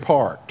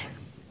part.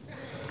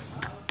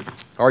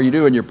 Are you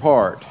doing your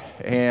part?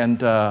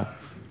 And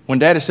when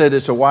Daddy said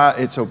it's a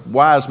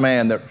wise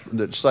man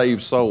that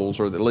saves souls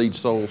or that leads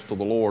souls to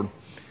the Lord,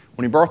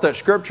 when he brought that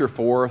scripture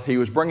forth, he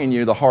was bringing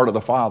you the heart of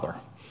the Father,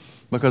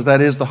 because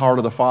that is the heart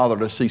of the Father,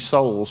 to see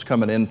souls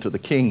coming into the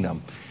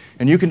kingdom.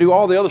 And you can do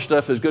all the other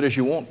stuff as good as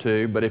you want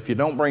to, but if you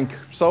don't bring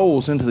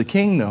souls into the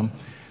kingdom,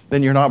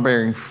 then you're not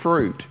bearing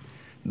fruit.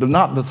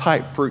 Not the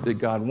type fruit that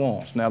God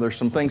wants. Now, there's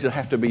some things that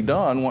have to be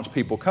done once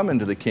people come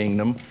into the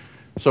kingdom,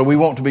 so we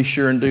want to be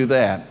sure and do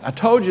that. I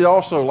told you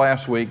also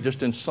last week,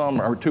 just in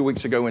summary, or 2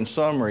 weeks ago in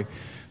summary,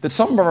 that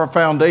some of our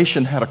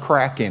foundation had a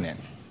crack in it.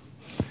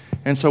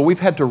 And so we've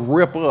had to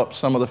rip up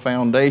some of the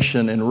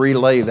foundation and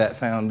relay that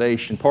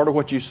foundation. Part of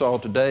what you saw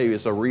today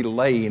is a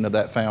relaying of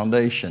that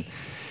foundation.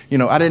 You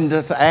know, I didn't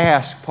just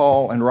ask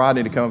Paul and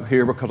Rodney to come up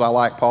here because I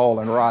like Paul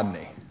and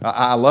Rodney.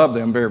 I love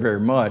them very, very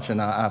much,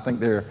 and I think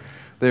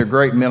they're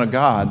great men of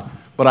God.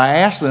 But I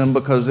asked them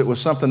because it was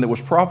something that was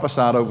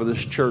prophesied over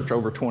this church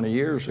over 20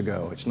 years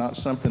ago. It's not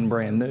something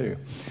brand new.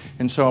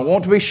 And so I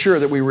want to be sure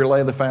that we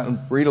relay the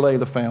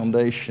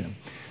foundation.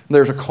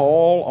 There's a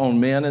call on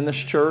men in this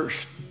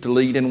church to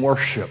lead in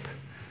worship.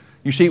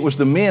 You see, it was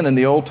the men in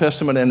the Old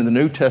Testament and in the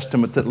New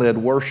Testament that led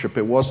worship.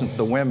 It wasn't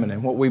the women.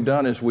 And what we've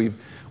done is we've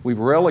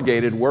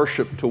relegated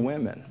worship to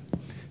women.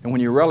 And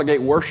when you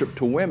relegate worship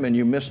to women,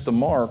 you miss the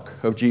mark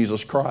of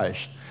Jesus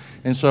Christ.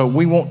 And so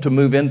we want to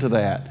move into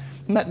that.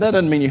 And that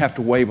doesn't mean you have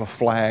to wave a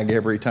flag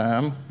every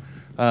time,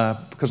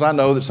 because I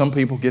know that some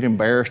people get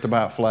embarrassed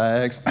about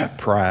flags.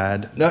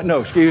 Pride. No,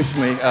 excuse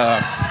me.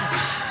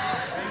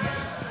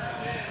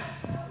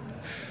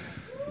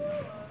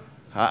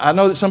 I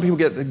know that some people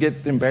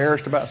get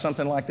embarrassed about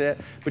something like that.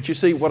 But you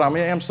see, what I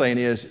am saying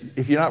is,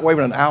 if you're not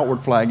waving an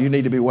outward flag, you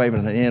need to be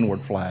waving an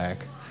inward flag.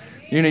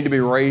 You need to be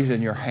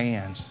raising your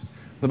hands.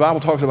 The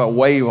Bible talks about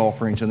wave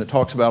offerings, and it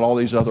talks about all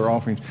these other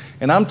offerings.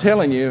 And I'm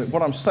telling you,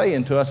 what I'm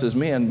saying to us as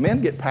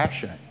men get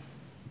passionate.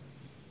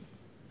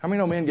 How many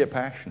know men get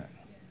passionate?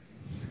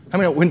 How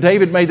many know when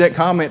David made that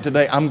comment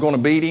today, I'm going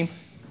to beat him?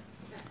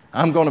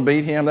 I'm going to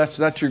beat him.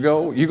 That's your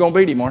goal? You're going to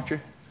beat him, aren't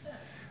you?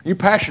 You're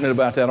passionate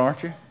about that,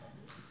 aren't you?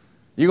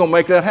 You're going to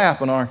make that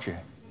happen, aren't you?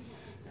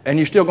 And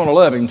you're still going to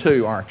love him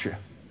too, aren't you?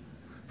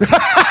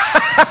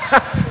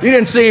 You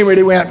didn't see him when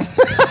he went.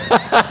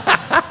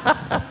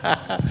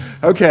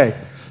 Okay.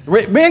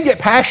 Men get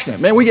passionate.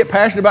 Man, we get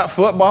passionate about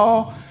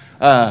football.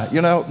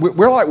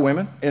 We're like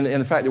women in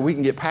the fact that we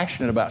can get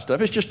passionate about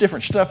stuff. It's just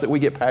different stuff that we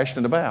get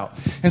passionate about.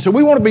 And so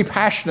we want to be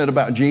passionate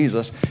about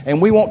Jesus,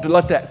 and we want to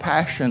let that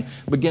passion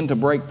begin to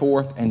break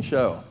forth and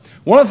show.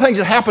 One of the things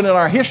that happened in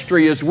our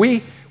history is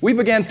we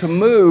began to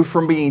move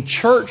from being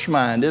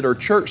church-minded or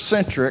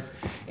church-centric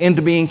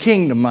into being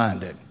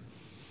kingdom-minded.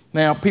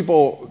 Now,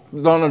 people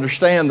don't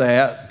understand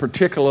that,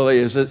 particularly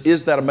is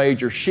that a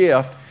major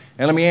shift?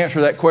 And let me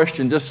answer that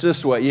question just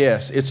this way.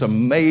 Yes, it's a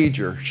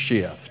major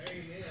shift.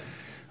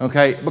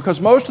 Okay,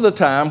 because most of the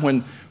time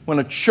when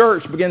a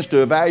church begins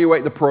to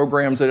evaluate the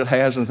programs that it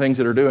has and things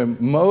that are doing,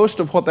 most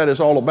of what that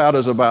is all about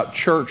is about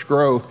church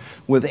growth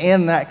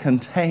within that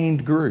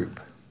contained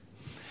group.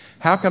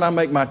 How can I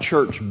make my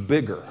church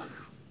bigger?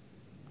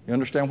 You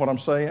understand what I'm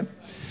saying?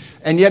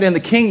 And yet in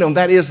the kingdom,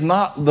 that is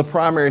not the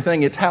primary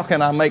thing. It's how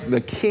can I make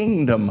the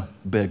kingdom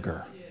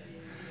bigger?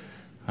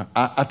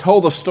 I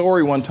told the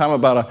story one time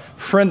about a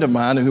friend of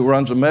mine who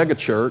runs a mega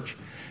church,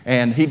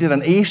 and he did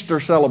an Easter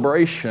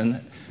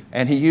celebration,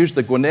 and he used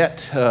the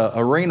Gwinnett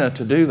Arena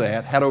to do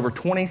that, had over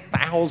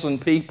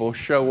 20,000 people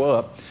show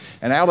up,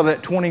 and out of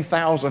that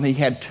 20,000, he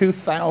had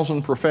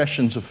 2,000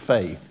 professions of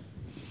faith.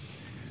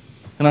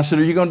 And I said,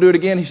 are you going to do it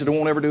again? He said, I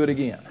won't ever do it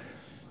again.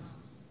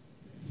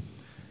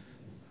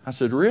 I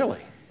said,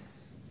 really?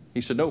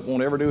 He said, nope,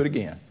 won't ever do it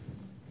again.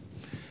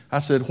 I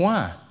said,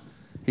 why?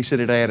 He said,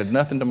 it added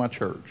nothing to my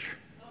church.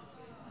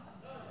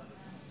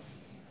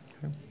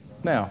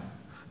 Now,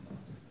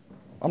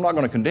 I'm not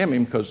going to condemn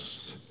him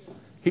because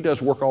he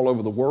does work all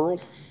over the world,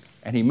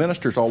 and he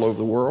ministers all over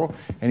the world,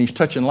 and he's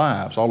touching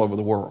lives all over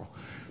the world.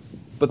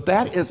 But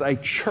that is a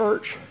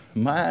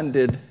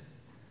church-minded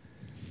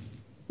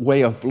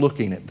way of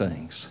looking at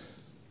things.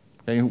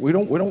 Okay? I'm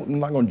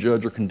not going to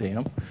judge or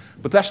condemn,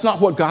 but that's not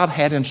what God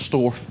had in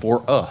store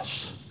for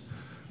us.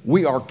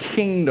 We are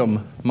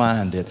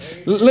kingdom-minded.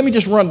 Let me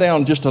just run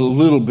down just a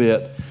little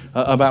bit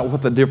about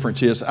what the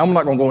difference is. I'm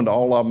not going to go into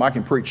all of them. I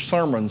can preach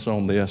sermons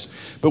on this.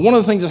 But one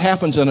of the things that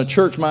happens in a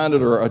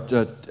church-minded or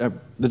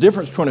the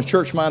difference between a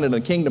church-minded and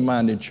a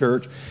kingdom-minded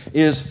church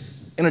is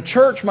in a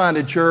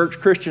church-minded church,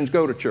 Christians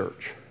go to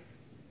church.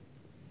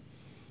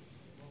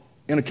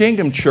 In a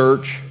kingdom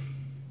church,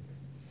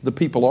 the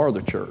people are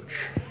the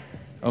church.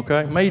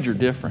 Okay? Major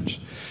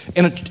difference.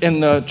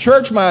 In a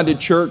church-minded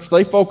church,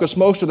 they focus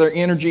most of their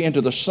energy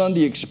into the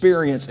Sunday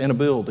experience in a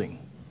building.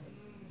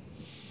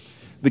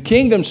 The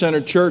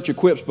kingdom-centered church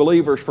equips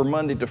believers for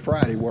Monday to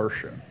Friday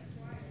worship.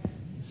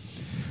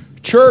 The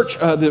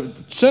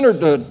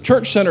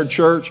church-centered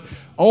church,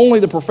 only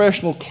the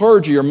professional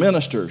clergy are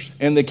ministers.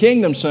 In the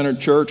kingdom-centered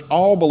church,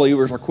 all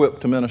believers are equipped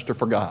to minister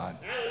for God.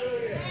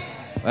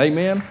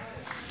 Amen.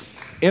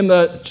 In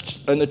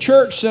the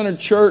church-centered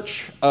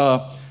church,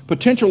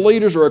 potential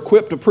leaders are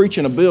equipped to preach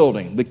in a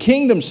building. The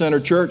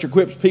kingdom-centered church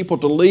equips people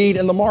to lead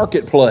in the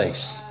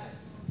marketplace.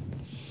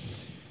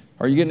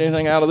 Are you getting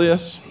anything out of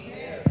this?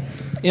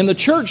 In the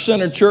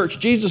church-centered church,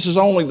 Jesus is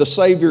only the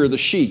Savior of the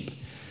sheep.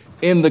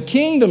 In the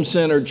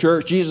kingdom-centered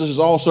church, Jesus is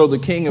also the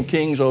King of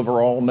kings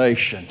over all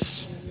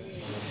nations.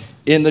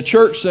 In the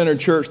church-centered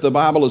church, the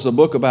Bible is a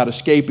book about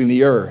escaping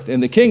the earth. In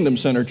the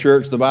kingdom-centered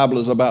church, the Bible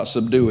is about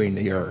subduing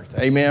the earth.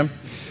 Amen?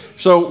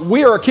 So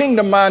we are a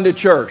kingdom-minded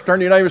church. Turn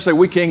to your neighbor and say,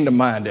 we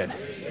kingdom-minded.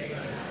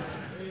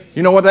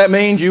 You know what that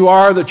means? You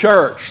are the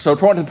church. So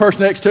point to the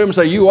person next to him and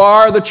say, you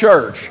are the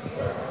church.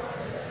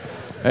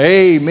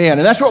 Amen.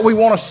 And that's what we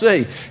want to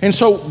see. And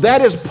so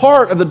that is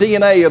part of the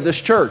DNA of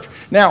this church.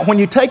 Now, when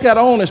you take that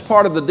on as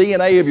part of the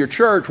DNA of your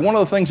church, one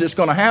of the things that's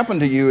going to happen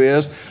to you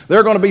is there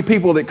are going to be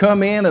people that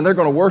come in and they're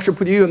going to worship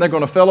with you and they're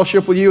going to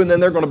fellowship with you and then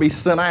they're going to be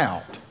sent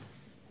out.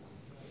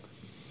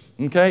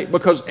 Okay?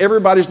 Because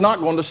everybody's not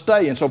going to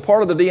stay. And so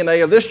part of the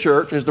DNA of this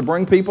church is to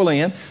bring people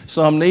in.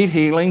 Some need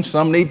healing.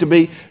 Some need to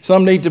be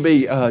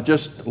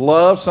just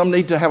loved. Some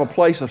need to have a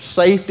place of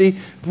safety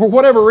for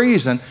whatever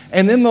reason.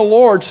 And then the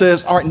Lord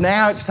says, all right,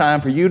 now it's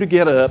time for you to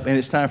get up and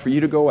it's time for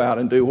you to go out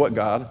and do what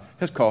God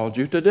has called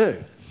you to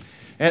do.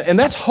 And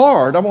that's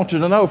hard. I want you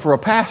to know, for a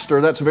pastor,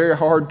 that's very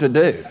hard to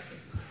do.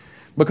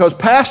 Because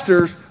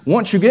pastors,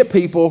 once you get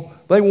people,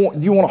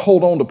 you want to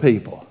hold on to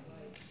people.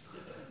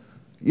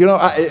 You know,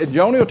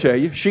 Joni will tell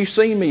you, she's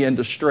seen me in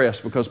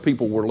distress because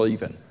people were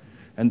leaving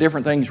and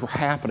different things were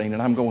happening.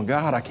 And I'm going,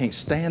 God, I can't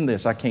stand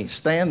this. I can't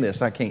stand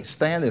this. I can't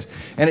stand this.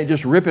 And it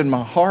just ripping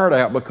my heart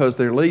out because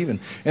they're leaving.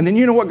 And then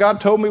you know what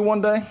God told me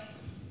one day?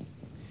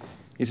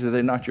 He said,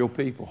 they're not your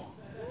people.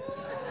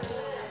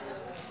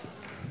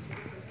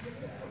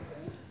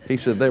 He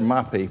said, they're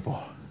my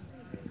people.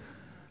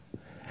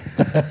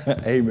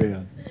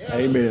 Amen.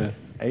 Amen.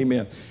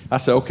 Amen. I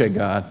said, okay,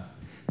 God.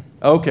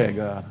 Okay,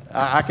 God,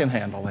 I can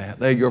handle that.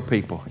 They're your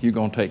people. You're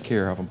going to take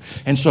care of them.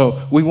 And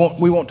so we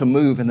want to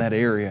move in that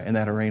area, in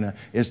that arena,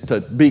 is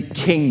to be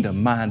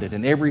kingdom-minded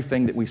in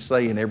everything that we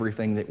say and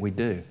everything that we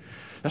do.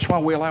 That's why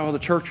we allow other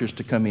churches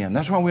to come in.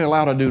 That's why we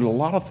allow to do a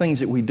lot of things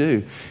that we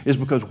do, is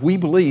because we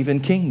believe in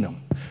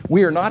kingdom.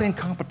 We are not in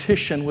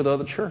competition with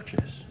other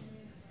churches.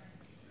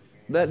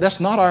 That's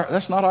not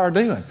our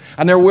doing.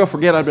 I never will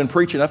forget, I'd been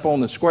preaching up on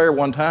the square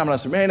one time, and I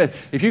said, man,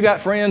 if you got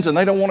friends and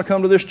they don't want to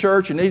come to this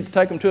church, you need to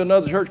take them to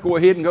another church, go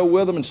ahead and go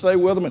with them and stay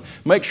with them and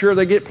make sure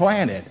they get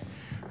planted.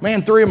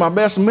 Man, 3 of my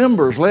best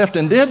members left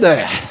and did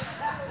that.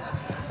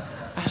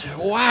 I said,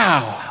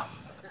 wow,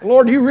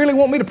 Lord, you really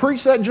want me to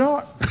preach that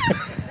junk?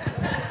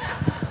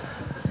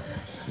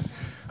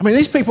 I mean,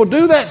 these people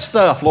do that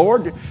stuff,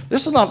 Lord.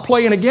 This is not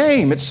playing a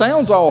game. It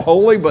sounds all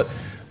holy, but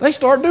they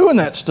start doing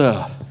that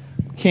stuff.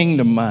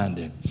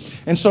 Kingdom-minded.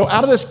 And so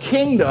out of this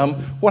kingdom,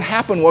 what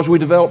happened was we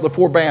developed the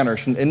 4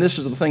 banners. And this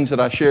is the things that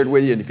I shared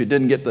with you. And if you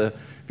hadn't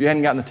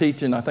gotten the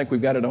teaching, I think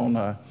we've got it on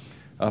a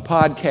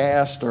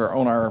podcast or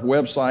on our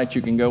website.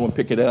 You can go and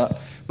pick it up.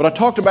 But I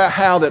talked about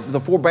how that the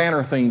 4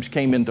 banner themes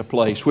came into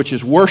place, which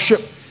is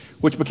worship,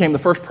 which became the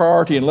first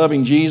priority in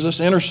loving Jesus,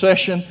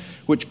 intercession,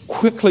 which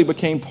quickly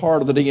became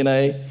part of the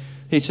DNA.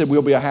 He said,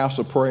 we'll be a house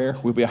of prayer.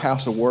 We'll be a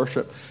house of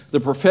worship. The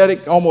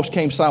prophetic almost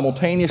came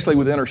simultaneously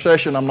with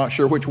intercession. I'm not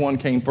sure which one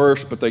came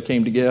first, but they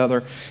came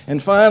together.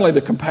 And finally, the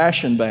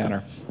compassion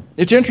banner.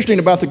 It's interesting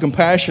about the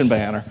compassion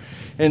banner,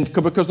 and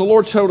because the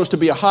Lord told us to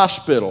be a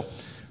hospital.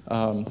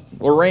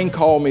 Lorraine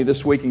called me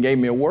this week and gave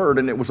me a word,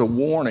 and it was a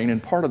warning.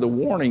 And part of the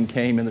warning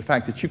came in the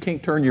fact that you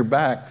can't turn your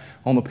back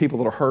on the people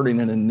that are hurting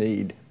and in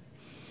need.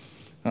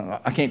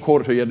 I can't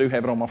quote it to you. I do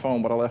have it on my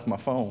phone, but I left my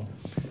phone.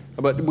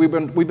 But we've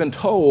been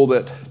told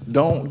that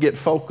don't get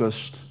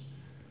focused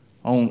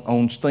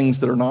on things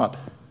that are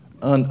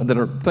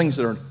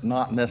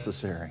not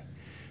necessary,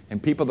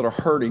 and people that are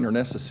hurting are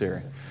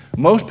necessary.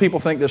 Most people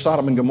think that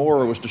Sodom and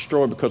Gomorrah was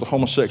destroyed because of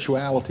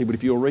homosexuality, but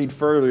if you'll read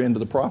further into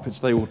the prophets,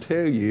 they will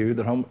tell you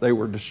that they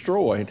were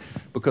destroyed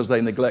because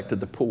they neglected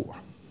the poor.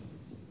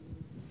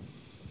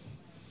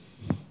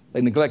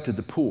 They neglected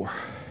the poor.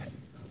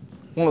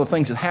 One of the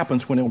things that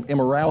happens when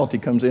immorality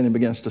comes in and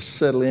begins to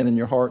settle in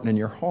your heart and in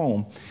your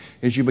home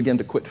is you begin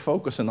to quit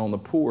focusing on the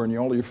poor, and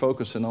all you're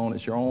focusing on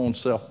is your own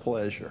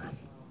self-pleasure.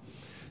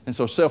 And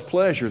so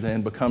self-pleasure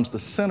then becomes the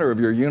center of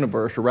your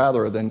universe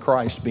rather than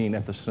Christ being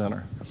at the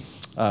center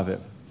of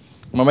it.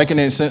 Am I making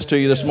any sense to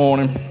you this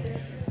morning?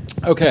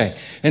 Okay.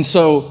 And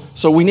so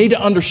we need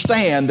to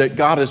understand that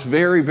God is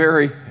very,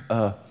 very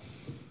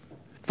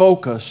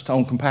focused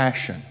on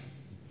compassion.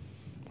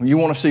 When you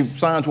want to see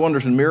signs,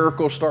 wonders, and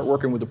miracles, start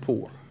working with the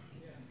poor.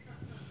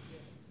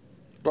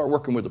 Start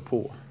working with the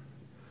poor.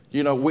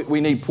 You know,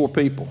 we need poor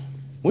people.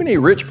 We need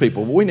rich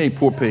people, but we need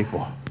poor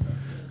people.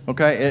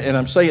 Okay? And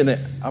I'm saying that,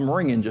 I'm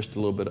ringing just a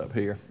little bit up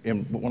here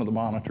in one of the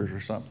monitors or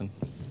something.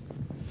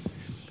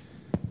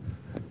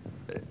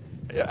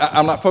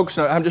 I'm not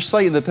focusing on, I'm just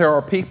saying that there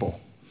are people.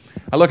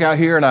 I look out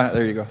here and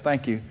there you go,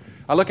 thank you.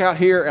 I look out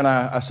here and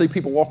I see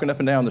people walking up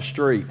and down the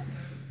street.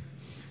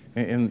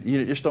 And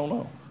you just don't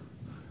know.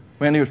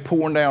 Man, it was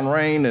pouring down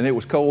rain, and it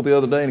was cold the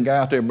other day, and a guy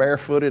out there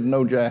barefooted and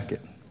no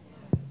jacket.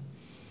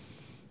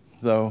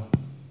 So,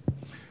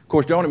 of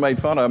course, Joni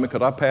made fun of me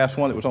because I passed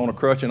one that was on a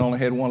crutch and only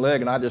had one leg,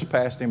 and I just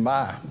passed him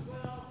by.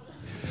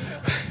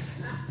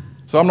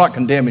 So I'm not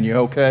condemning you,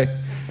 okay?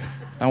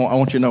 I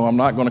want you to know I'm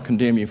not going to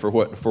condemn you for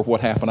what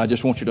happened. I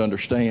just want you to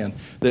understand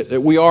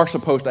that we are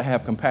supposed to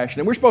have compassion,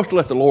 and we're supposed to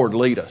let the Lord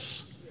lead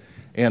us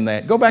in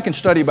that. Go back and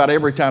study about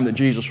every time that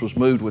Jesus was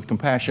moved with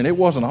compassion. It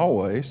wasn't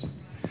always.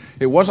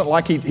 It wasn't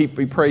like he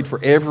prayed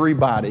for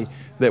everybody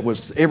that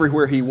was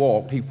everywhere he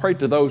walked. He prayed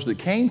to those that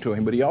came to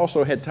him, but he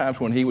also had times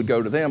when he would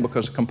go to them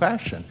because of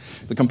compassion,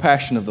 the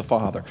compassion of the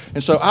Father.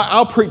 And so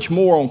I'll preach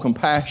more on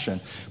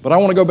compassion, but I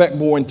want to go back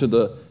more into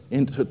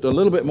a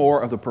little bit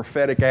more of the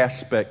prophetic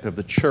aspect of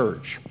the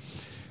church.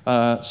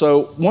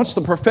 So once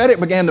the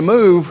prophetic began to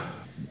move,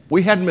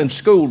 we hadn't been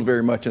schooled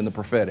very much in the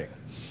prophetic.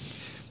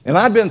 And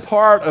I'd been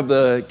part of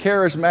the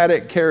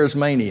charismatic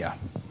charismania.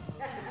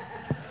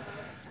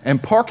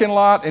 And parking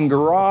lot and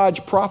garage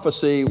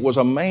prophecy was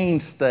a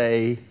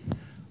mainstay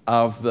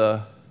of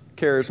the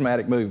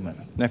charismatic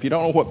movement. Now, if you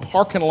don't know what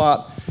parking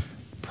lot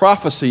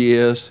prophecy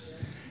is,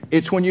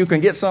 it's when you can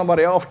get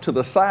somebody off to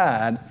the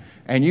side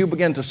and you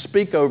begin to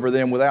speak over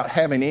them without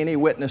having any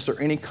witness or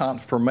any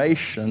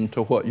confirmation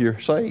to what you're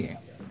saying.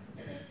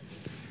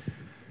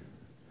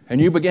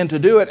 And you begin to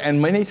do it, and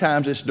many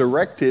times it's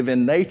directive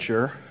in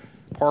nature,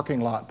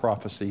 parking lot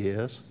prophecy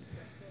is,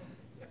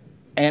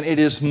 and it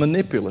is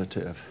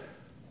manipulative.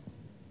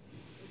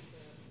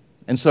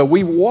 And so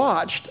we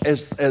watched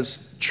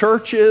as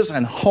churches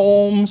and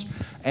homes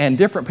and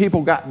different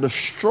people got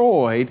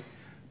destroyed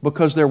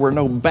because there were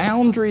no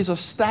boundaries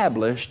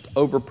established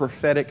over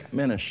prophetic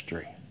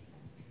ministry.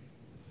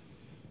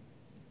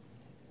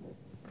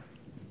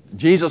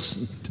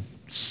 Jesus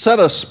set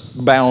us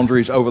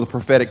boundaries over the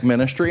prophetic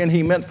ministry, and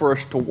he meant for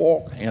us to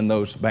walk in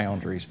those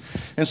boundaries.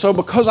 And so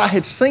because I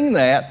had seen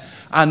that,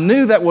 I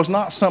knew that was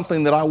not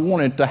something that I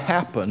wanted to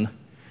happen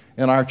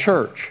in our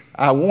church.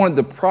 I wanted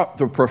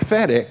the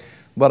prophetic,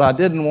 but I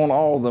didn't want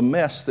all the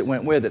mess that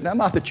went with it. Now,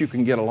 not that you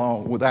can get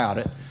along without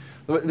it.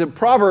 The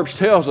Proverbs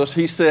tells us,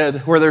 he said,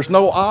 where there's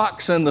no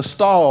ox in the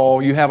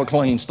stall, you have a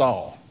clean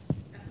stall.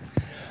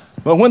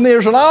 But when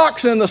there's an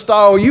ox in the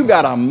stall, you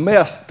got a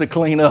mess to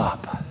clean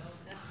up.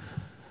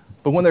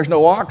 But when there's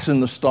no ox in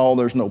the stall,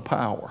 there's no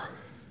power.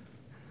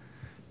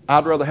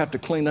 I'd rather have to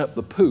clean up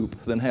the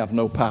poop than have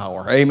no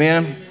power.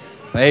 Amen?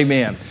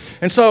 Amen.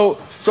 And so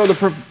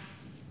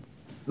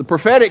the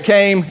prophetic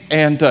came,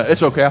 and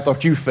it's okay, I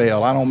thought you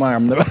fell. I don't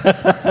mind.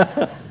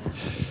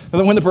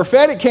 When the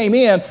prophetic came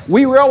in,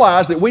 we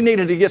realized that we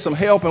needed to get some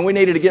help and we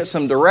needed to get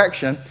some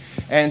direction.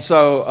 And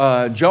so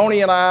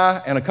Joni and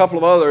I and a couple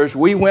of others,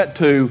 we went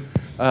to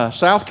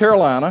South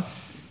Carolina,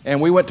 and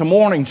we went to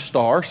Morning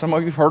Star. Some of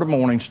you have heard of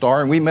Morning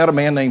Star, and we met a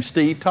man named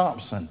Steve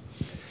Thompson.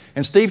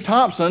 And Steve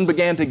Thompson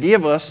began to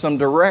give us some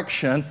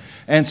direction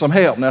and some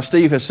help. Now,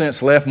 Steve has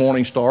since left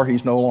Morning Star.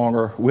 He's no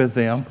longer with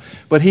them.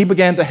 But he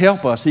began to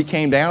help us. He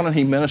came down and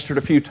he ministered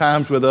a few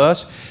times with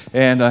us,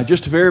 and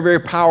just very, very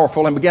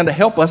powerful, and began to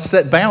help us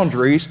set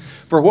boundaries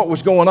for what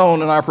was going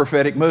on in our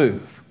prophetic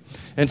move.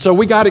 And so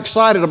we got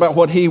excited about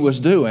what he was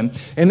doing.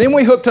 And then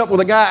we hooked up with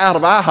a guy out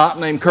of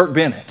IHOP named Kirk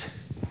Bennett.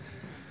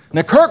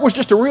 Now, Kirk was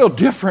just a real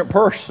different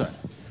person.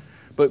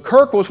 But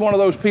Kirk was one of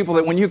those people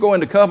that when you go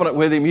into covenant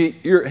with him,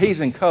 he's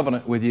in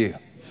covenant with you.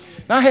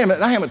 Now, I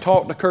haven't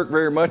talked to Kirk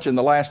very much in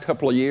the last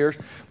couple of years,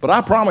 but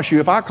I promise you,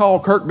 if I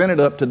called Kirk Bennett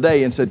up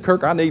today and said,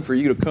 Kirk, I need for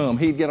you to come,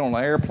 he'd get on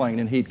an airplane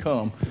and he'd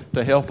come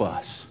to help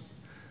us.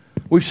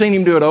 We've seen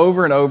him do it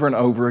over and over and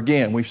over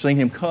again. We've seen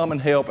him come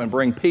and help and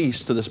bring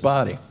peace to this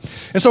body.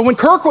 And so when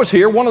Kirk was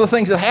here, one of the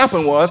things that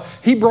happened was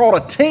he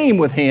brought a team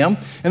with him,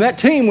 and that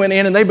team went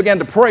in and they began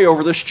to pray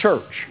over this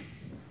church.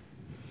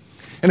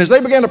 And as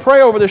they began to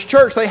pray over this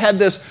church, they had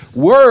this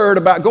word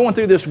about going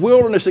through this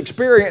wilderness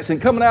experience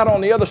and coming out on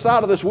the other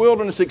side of this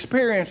wilderness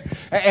experience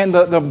and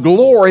the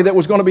glory that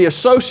was going to be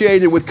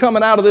associated with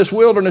coming out of this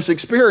wilderness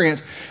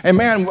experience. And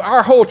man,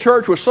 our whole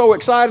church was so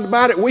excited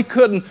about it, we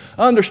couldn't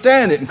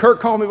understand it. And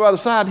Kirk called me by the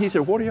side. He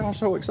said, what are y'all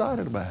so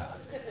excited about?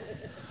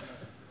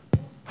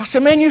 I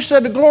said, man, you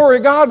said the glory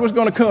of God was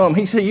going to come.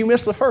 He said, you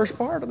missed the first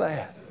part of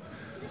that.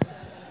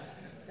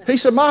 He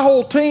said, my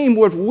whole team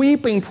was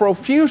weeping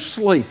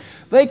profusely.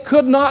 They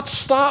could not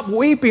stop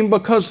weeping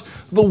because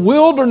the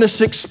wilderness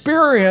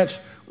experience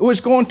was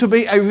going to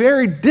be a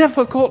very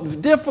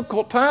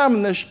difficult time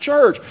in this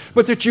church,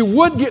 but that you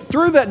would get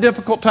through that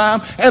difficult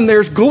time and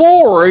there's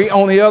glory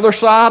on the other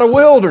side of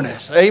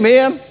wilderness.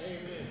 Amen? Amen.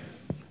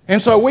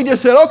 And so we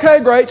just said, okay,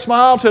 great,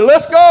 smiled, said,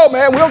 let's go,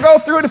 man. We'll go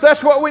through it if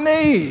that's what we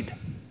need.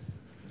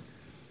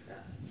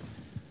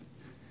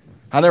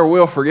 I never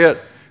will forget,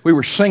 we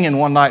were singing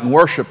one night in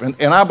worship, and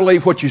I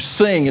believe what you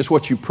sing is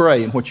what you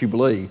pray and what you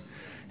believe.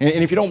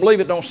 And if you don't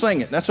believe it, don't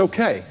sing it. That's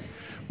okay.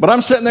 But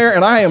I'm sitting there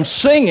and I am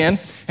singing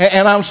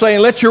and I'm saying,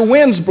 let your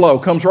winds blow.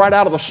 Comes right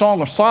out of the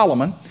Song of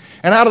Solomon.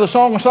 And out of the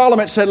Song of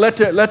Solomon it said, let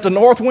the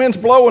north winds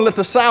blow and let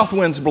the south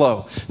winds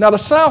blow. Now the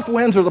south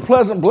winds are the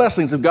pleasant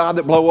blessings of God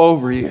that blow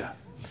over you.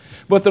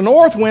 But the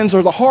north winds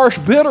are the harsh,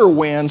 bitter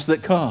winds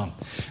that come.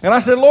 And I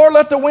said, Lord,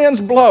 let the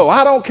winds blow.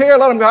 I don't care.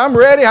 Let them go. I'm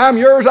ready. I'm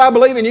yours. I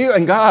believe in you.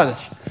 And God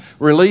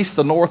released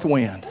the north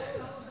wind.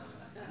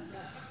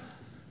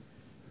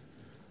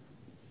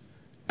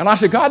 And I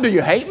said, God, do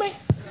you hate me?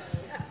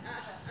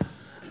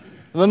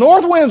 The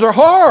north winds are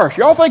harsh.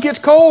 Y'all think it's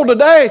cold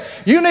today?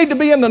 You need to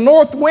be in the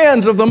north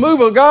winds of the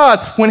move of God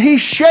when He's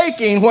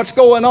shaking what's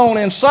going on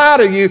inside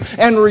of you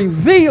and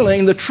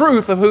revealing the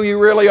truth of who you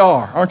really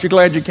are. Aren't you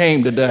glad you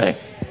came today?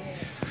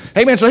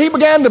 Amen. So He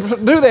began to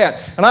do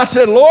that. And I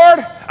said, Lord,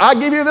 I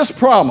give you this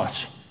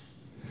promise.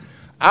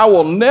 I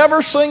will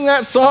never sing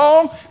that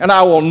song and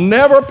I will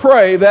never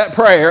pray that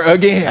prayer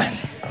again.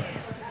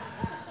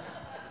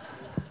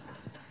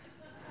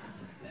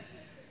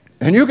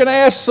 And you can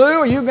ask Sue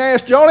or you can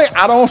ask Joni,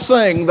 I don't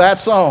sing that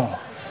song.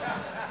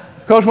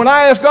 Because when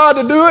I asked God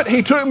to do it,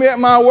 He took me at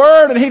my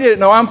word and He did it.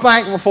 No, I'm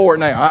thankful for it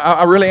now.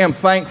 I really am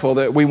thankful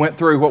that we went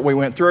through what we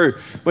went through.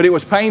 But it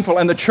was painful,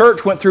 and the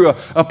church went through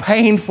a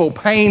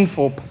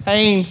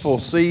painful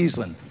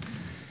season.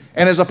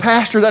 And as a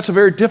pastor, that's a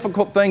very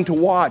difficult thing to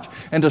watch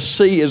and to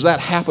see as that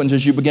happens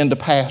as you begin to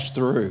pass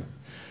through.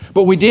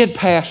 But we did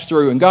pass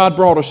through, and God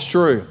brought us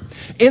through.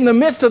 In the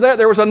midst of that,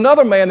 there was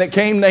another man that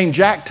came named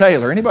Jack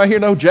Taylor. Anybody here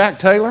know Jack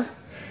Taylor?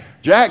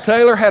 Jack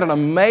Taylor had an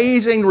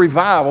amazing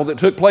revival that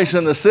took place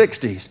in the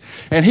 60s.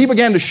 And he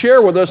began to share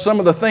with us some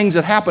of the things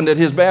that happened at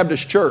his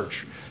Baptist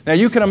church. Now,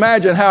 you can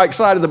imagine how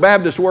excited the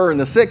Baptists were in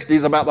the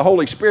 60s about the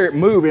Holy Spirit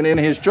moving in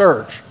his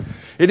church.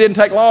 It didn't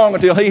take long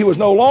until he was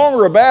no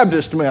longer a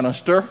Baptist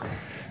minister.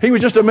 He was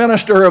just a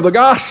minister of the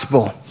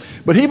gospel.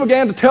 But he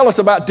began to tell us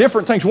about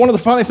different things. One of the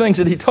funniest things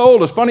that he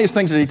told us,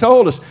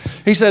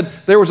 he said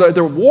there was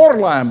a water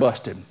line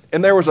busted.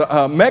 And there was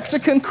a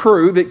Mexican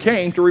crew that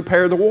came to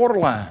repair the water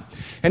line.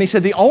 And he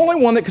said the only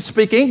one that could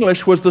speak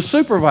English was the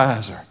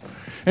supervisor.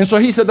 And so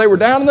he said they were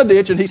down in the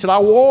ditch, and he said I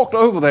walked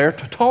over there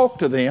to talk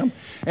to them,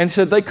 and he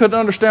said they couldn't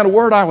understand a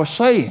word I was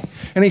saying.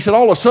 And he said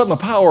all of a sudden the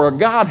power of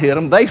God hit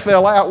them. They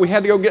fell out. We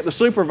had to go get the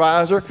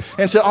supervisor,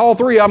 and said all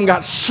three of them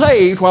got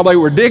saved while they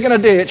were digging a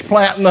ditch,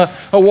 planting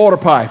a water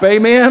pipe.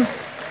 Amen?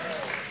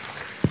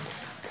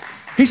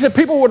 He said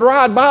people would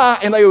ride by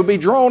and they would be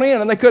drawn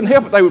in and they couldn't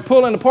help it. They would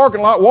pull in the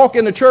parking lot, walk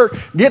in the church,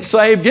 get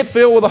saved, get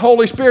filled with the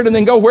Holy Spirit, and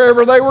then go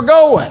wherever they were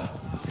going.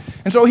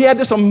 And so he had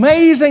this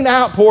amazing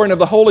outpouring of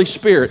the Holy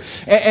Spirit.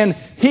 And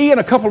he and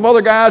a couple of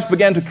other guys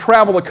began to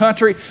travel the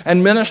country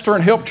and minister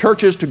and help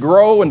churches to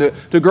grow and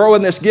to grow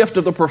in this gift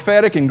of the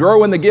prophetic and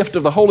grow in the gift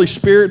of the Holy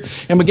Spirit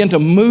and begin to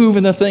move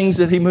in the things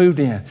that he moved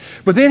in.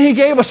 But then he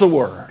gave us a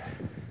word.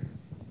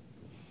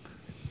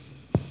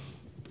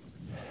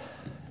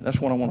 That's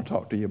what I want to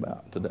talk to you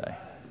about today.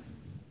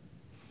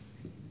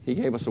 He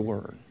gave us a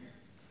word.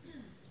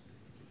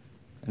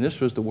 And this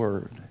was the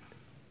word.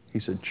 He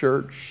said,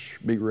 church,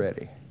 be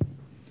ready.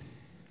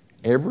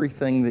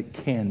 Everything that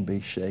can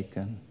be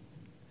shaken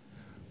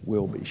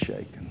will be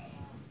shaken.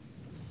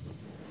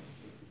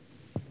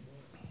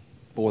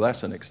 Boy,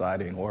 that's an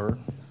exciting word.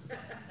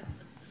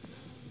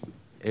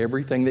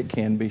 Everything that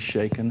can be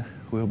shaken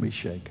will be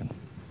shaken.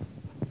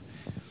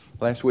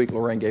 Last week,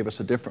 Lorraine gave us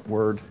a different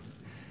word.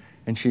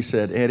 And she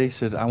said, Eddie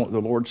said,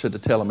 the Lord said to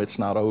tell him it's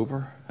not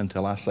over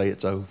until I say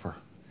it's over.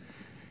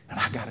 And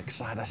I got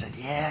excited. I said,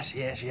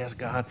 yes,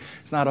 God.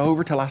 It's not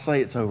over till I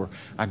say it's over.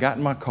 I got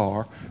in my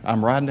car.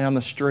 I'm riding down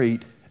the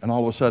street, and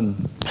all of a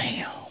sudden,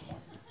 bam!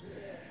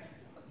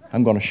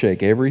 I'm going to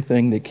shake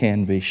everything that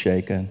can be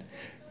shaken.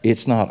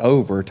 It's not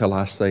over till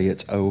I say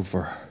it's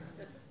over.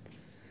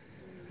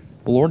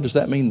 Lord, does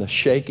that mean the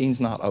shaking's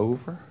not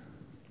over?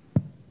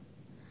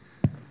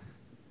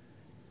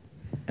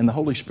 And the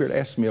Holy Spirit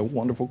asked me a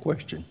wonderful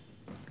question.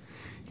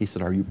 He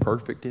said, are you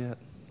perfect yet?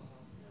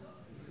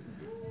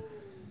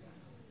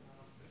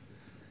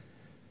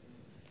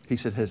 He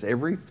said, has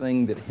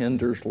everything that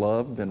hinders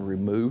love been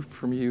removed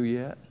from you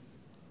yet?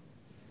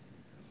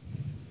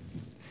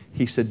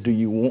 He said, do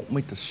you want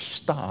me to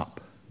stop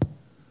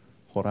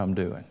what I'm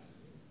doing?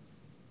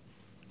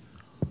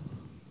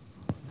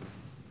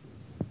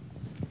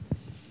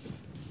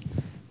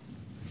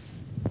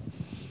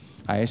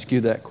 I ask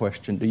you that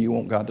question. Do you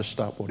want God to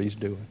stop what He's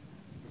doing?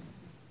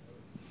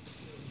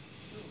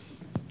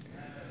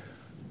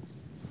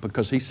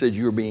 Because He said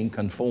you're being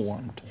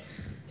conformed.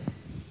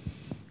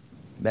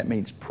 That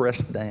means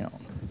pressed down,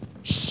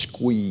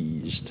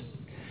 squeezed,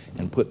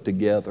 and put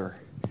together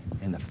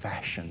in the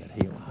fashion that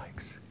He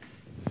likes.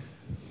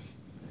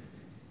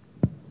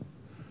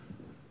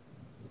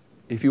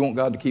 If you want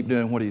God to keep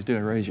doing what He's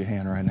doing, raise your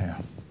hand right now.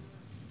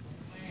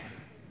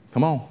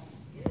 Come on.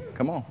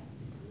 Come on.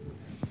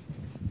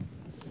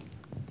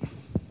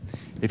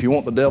 If you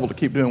want the devil to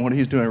keep doing what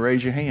he's doing,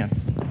 raise your hand.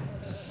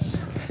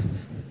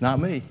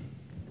 Not me.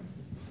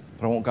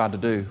 But I want God to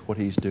do what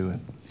He's doing.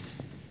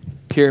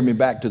 Carry me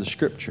back to the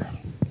scripture.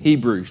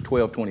 Hebrews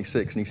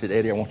 12:26. And he said,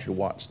 Eddie, I want you to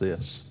watch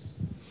this.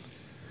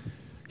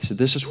 He said,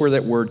 this is where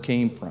that word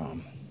came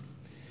from.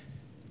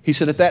 He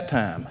said, at that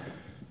time,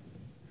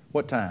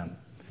 what time?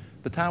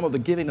 The time of the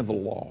giving of the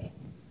law.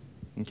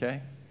 Okay?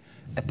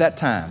 At that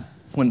time,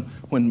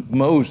 when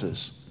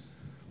Moses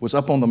was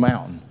up on the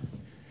mountain.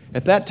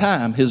 At that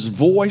time, his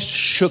voice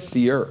shook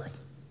the earth.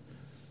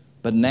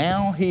 But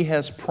now he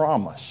has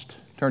promised.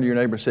 Turn to your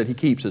neighbor and say, he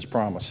keeps his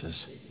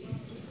promises.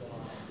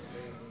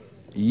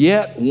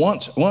 Yet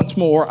once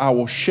more I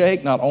will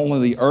shake not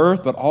only the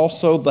earth, but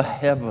also the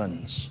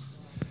heavens.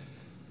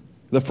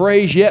 The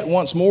phrase yet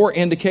once more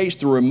indicates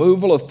the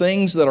removal of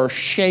things that are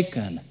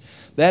shaken.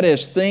 That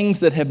is,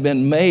 things that have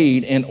been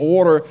made in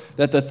order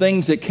that the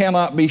things that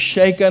cannot be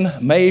shaken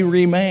may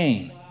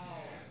remain.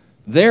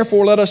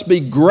 Therefore, let us be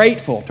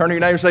grateful. Turn to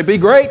your neighbor and say, be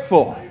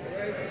grateful.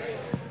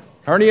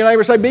 Turn to your neighbor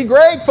and say, be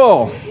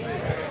grateful.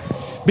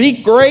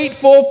 Be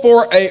grateful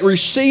for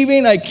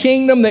receiving a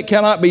kingdom that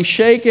cannot be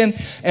shaken,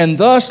 and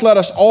thus let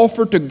us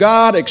offer to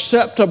God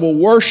acceptable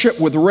worship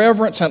with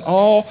reverence and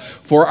awe,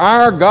 for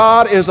our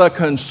God is a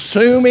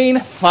consuming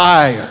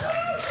fire.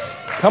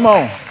 Come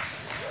on.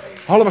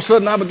 All of a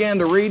sudden I began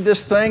to read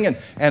this thing,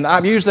 and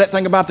I've used that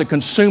thing about the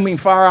consuming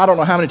fire. I don't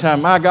know how many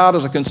times. My God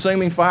is a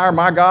consuming fire.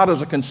 My God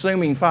is a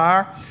consuming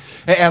fire.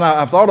 And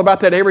I've thought about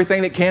that.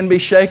 Everything that can be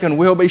shaken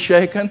will be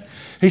shaken.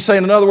 He's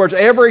saying, in other words,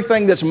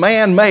 everything that's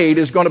man-made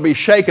is going to be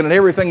shaken, and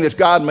everything that's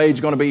God-made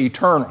is going to be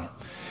eternal.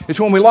 It's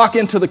when we lock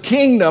into the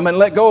kingdom and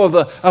let go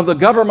of the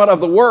government of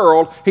the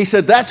world, he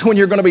said, that's when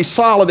you're going to be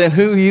solid in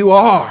who you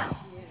are.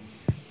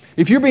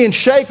 If you're being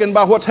shaken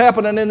by what's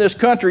happening in this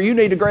country, you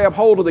need to grab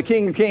hold of the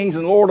King of Kings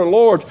and Lord of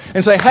Lords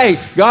and say, hey,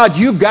 God,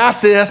 you got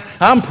this.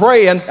 I'm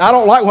praying. I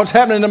don't like what's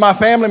happening to my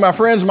family, my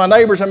friends, my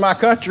neighbors, and my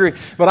country,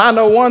 but I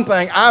know one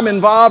thing. I'm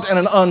involved in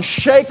an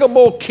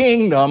unshakable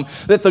kingdom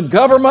that the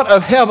government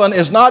of heaven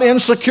is not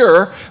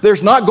insecure.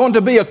 There's not going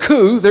to be a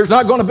coup. There's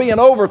not going to be an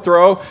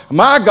overthrow.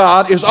 My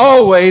God is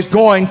always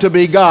going to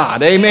be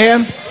God.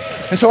 Amen?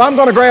 And so I'm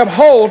going to grab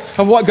hold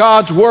of what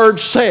God's Word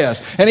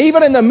says. And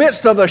even in the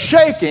midst of the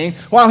shaking,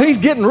 while He's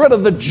getting rid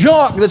of the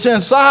junk that's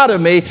inside of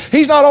me,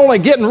 He's not only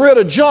getting rid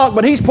of junk,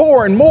 but He's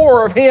pouring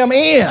more of Him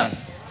in.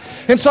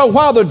 And so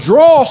while the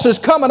dross is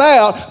coming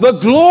out, the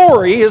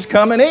glory is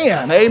coming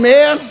in.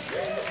 Amen?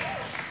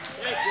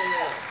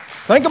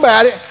 Think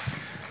about it.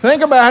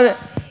 Think about it.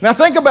 Now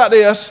think about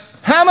this.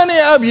 How many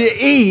of you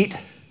eat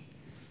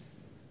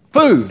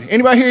food?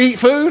 Anybody here eat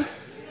food?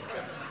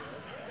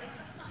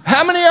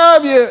 How many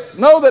of you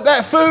know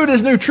that food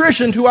is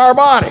nutrition to our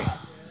body?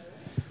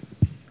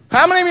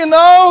 How many of you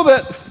know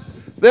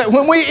that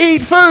when we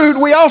eat food,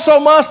 we also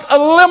must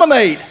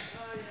eliminate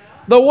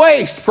the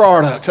waste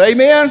product?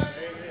 Amen? Amen.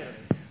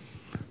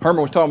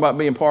 Herman was talking about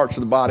being parts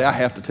of the body. I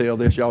have to tell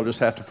this. Y'all just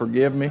have to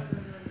forgive me.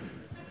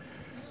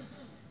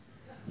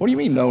 What do you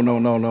mean, no? You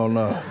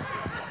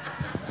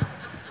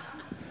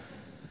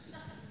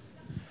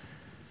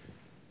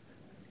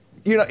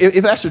know,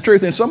 if that's the truth,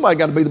 then somebody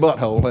got to be the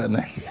butthole, hasn't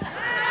they?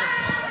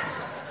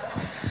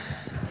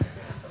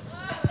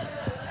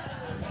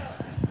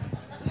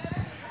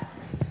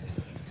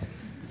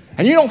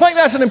 And you don't think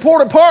that's an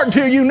important part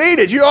until you need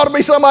it. You ought to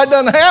be somebody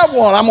that doesn't have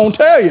one. I'm going to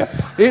tell you.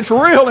 It's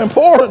real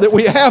important that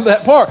we have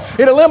that part.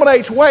 It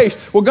eliminates waste.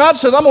 Well, God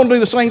says, I'm going to do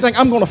the same thing.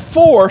 I'm going to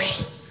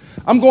force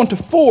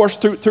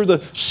through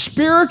the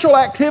spiritual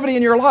activity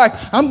in your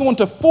life, I'm going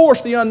to force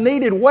the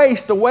unneeded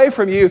waste away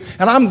from you,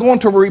 and I'm going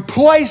to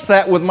replace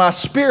that with my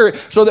spirit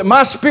so that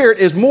my spirit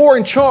is more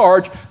in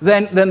charge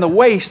than the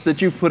waste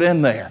that you've put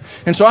in there.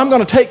 And so I'm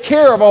going to take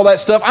care of all that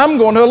stuff. I'm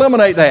going to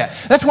eliminate that.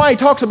 That's why he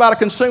talks about a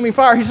consuming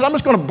fire. He said, I'm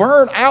just going to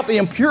burn out the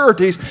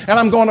impurities, and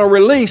I'm going to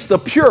release the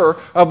pure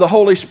of the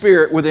Holy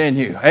Spirit within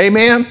you.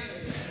 Amen?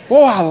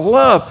 Boy, I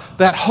love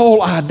that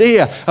whole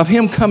idea of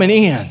him coming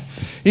in.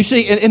 You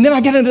see, and then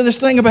I get into this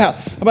thing about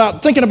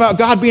thinking about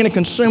God being a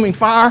consuming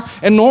fire.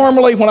 And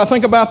normally when I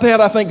think about that,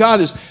 I think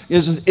God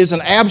is an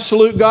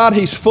absolute God.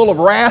 He's full of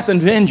wrath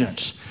and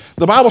vengeance.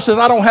 The Bible says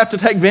I don't have to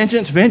take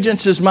vengeance.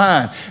 Vengeance is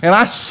mine. And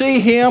I see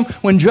him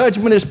when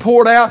judgment is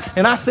poured out,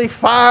 and I see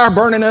fire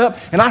burning up,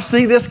 and I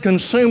see this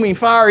consuming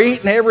fire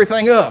eating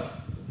everything up.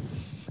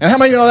 And how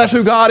many of you know that's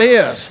who God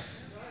is?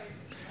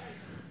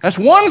 That's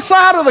one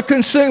side of the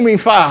consuming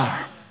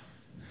fire.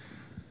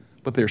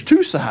 But there's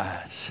two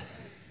sides.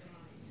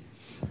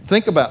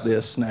 Think about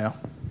this now.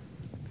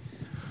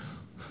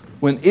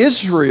 When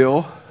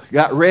Israel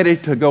got ready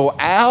to go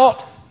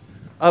out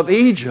of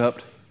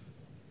Egypt,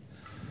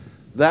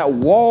 that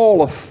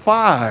wall of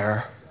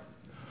fire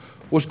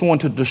was going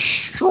to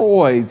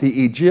destroy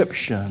the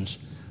Egyptians,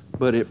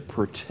 but it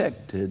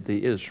protected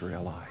the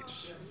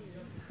Israelites.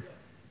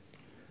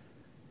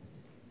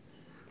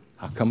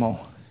 Oh, come on.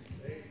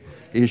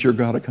 Is your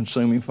God a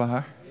consuming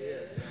fire?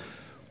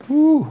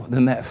 Ooh,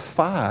 then that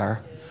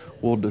fire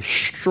will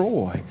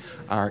destroy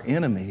our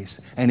enemies,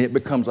 and it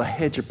becomes a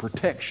hedge of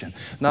protection.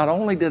 Not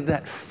only did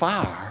that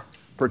fire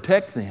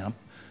protect them,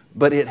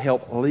 but it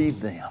helped lead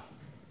them.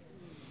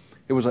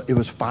 It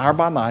was fire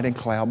by night and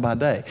cloud by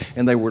day,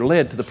 and they were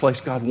led to the place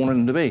God wanted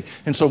them to be.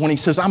 And so when he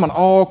says, I'm an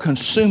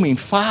all-consuming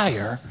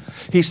fire,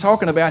 he's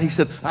talking about, he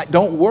said,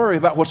 don't worry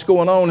about what's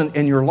going on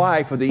in your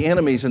life or the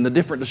enemies and the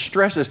different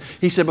distresses.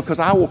 He said, because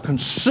I will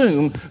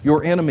consume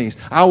your enemies.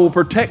 I will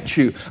protect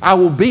you. I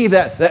will be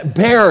that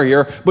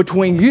barrier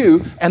between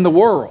you and the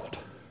world.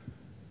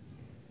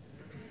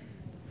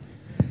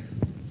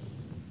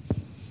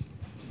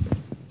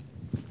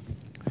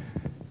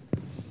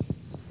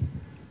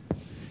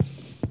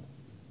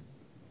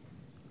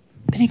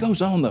 he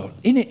goes on, though.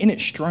 Isn't it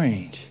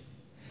strange?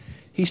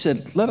 He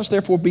said, let us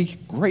therefore be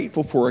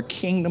grateful for a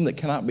kingdom that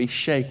cannot be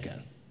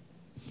shaken.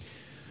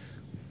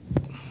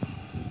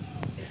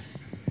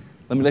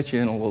 Let me let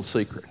you in on a little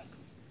secret.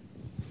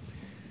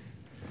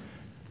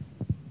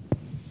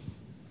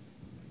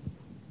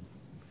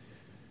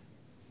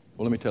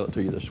 Well, let me tell it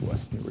to you this way.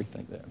 Let me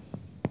rethink that.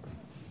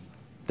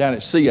 Down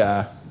at CI,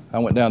 I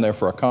went down there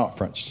for a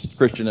conference,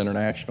 Christian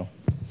International.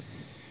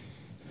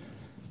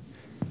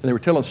 And they were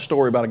telling a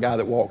story about a guy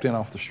that walked in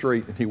off the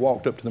street, and he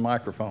walked up to the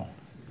microphone.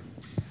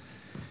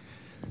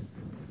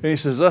 And he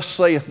says, thus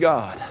saith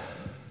God,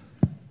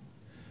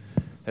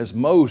 as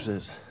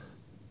Moses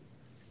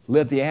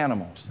led the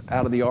animals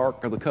out of the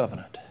Ark of the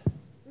Covenant.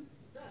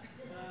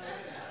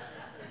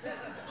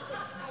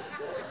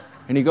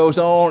 And he goes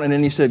on, and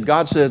then he said,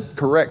 God said,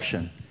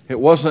 correction. It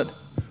wasn't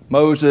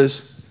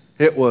Moses,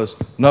 it was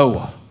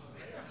Noah.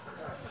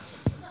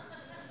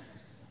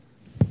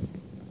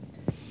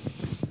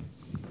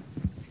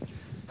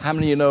 How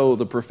many of you know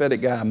the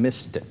prophetic guy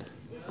missed it?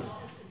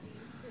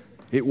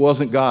 It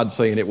wasn't God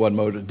saying it wasn't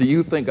Moses. Do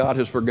you think God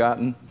has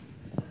forgotten?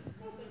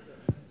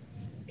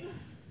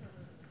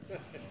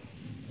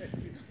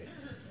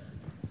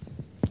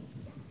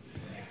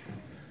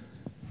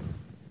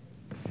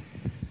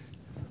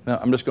 Now,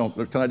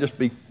 can I just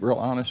be real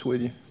honest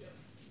with you?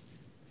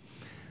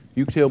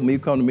 You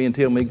come to me and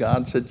tell me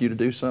God said you to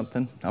do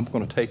something, I'm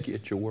going to take you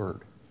at your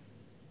word.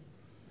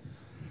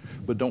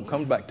 But don't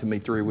come back to me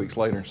 3 weeks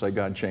later and say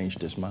God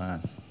changed his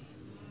mind.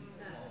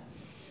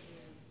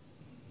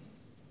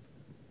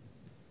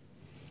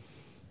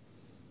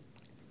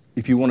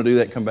 If you want to do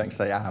that, come back and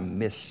say, I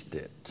missed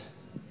it.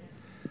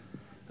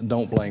 And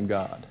don't blame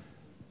God.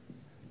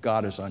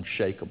 God is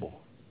unshakable.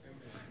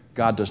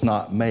 God does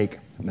not make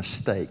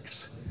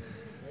mistakes.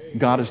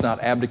 God is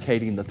not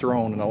abdicating the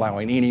throne and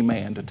allowing any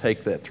man to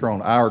take that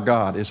throne. Our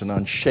God is an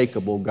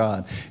unshakable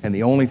God. And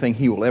the only thing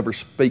he will ever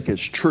speak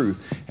is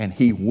truth, and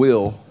he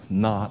will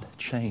not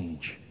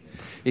change.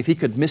 If he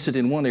could miss it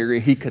in one area,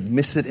 he could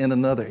miss it in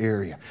another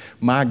area.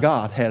 My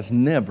God has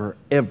never,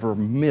 ever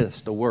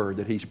missed a word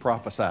that he's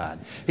prophesied.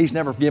 He's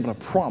never given a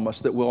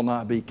promise that will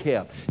not be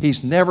kept.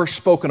 He's never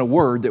spoken a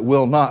word that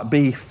will not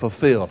be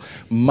fulfilled.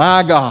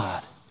 My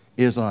God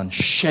is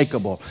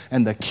unshakable.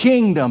 And the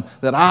kingdom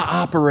that I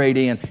operate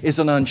in is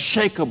an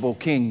unshakable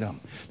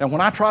kingdom. Now,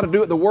 when I try to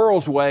do it the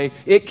world's way,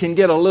 it can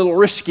get a little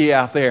risky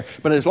out there.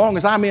 But as long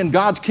as I'm in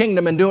God's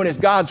kingdom and doing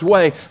it God's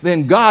way,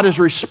 then God is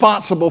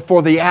responsible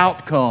for the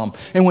outcome.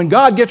 And when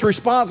God gets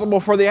responsible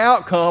for the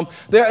outcome,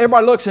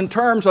 everybody looks in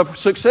terms of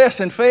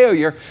success and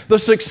failure. The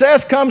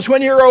success comes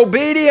when you're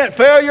obedient.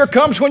 Failure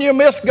comes when you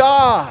miss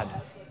God.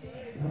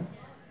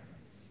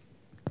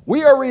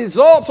 We are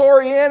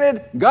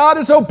results-oriented. God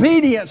is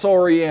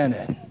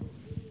obedience-oriented.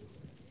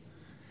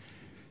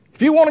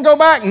 If you want to go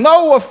back,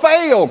 Noah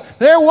failed.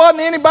 There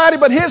wasn't anybody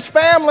but his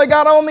family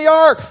got on the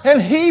ark,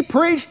 and he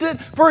preached it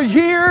for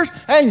years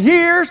and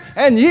years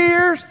and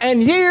years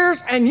and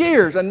years and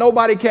years, and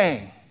nobody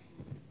came.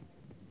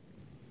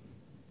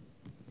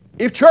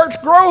 If church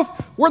growth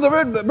were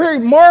the very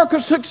mark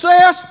of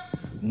success,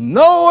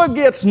 Noah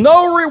gets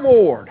no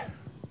reward.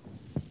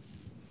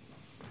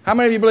 How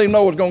many of you believe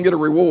Noah's going to get a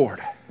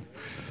reward?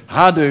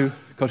 I do,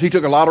 because he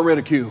took a lot of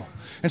ridicule.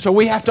 And so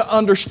we have to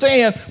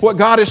understand what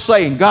God is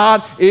saying.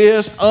 God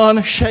is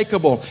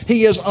unshakable.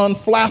 He is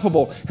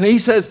unflappable. And he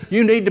says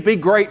you need to be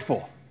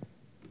grateful.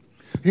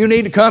 You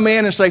need to come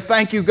in and say,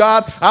 thank you,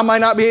 God. I may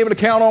not be able to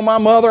count on my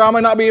mother. I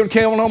may not be able to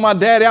count on my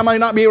daddy. I may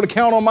not be able to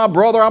count on my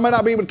brother. I may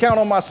not be able to count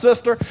on my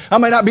sister. I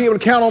may not be able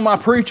to count on my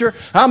preacher.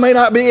 I may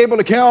not be able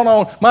to count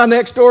on my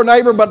next door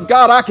neighbor. But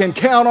God, I can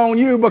count on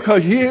you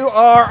because you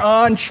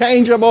are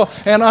unchangeable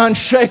and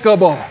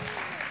unshakable.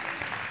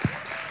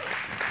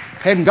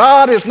 And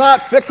God is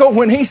not fickle.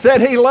 When he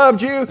said he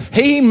loved you,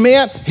 he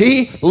meant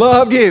he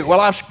loved you. Well,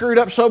 I've screwed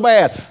up so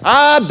bad.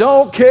 I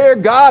don't care.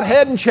 God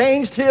hadn't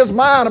changed his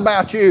mind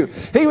about you.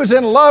 He was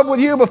in love with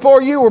you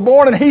before you were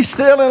born, and he's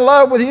still in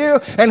love with you,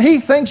 and he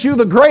thinks you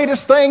the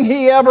greatest thing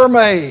he ever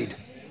made.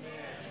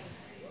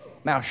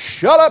 Now,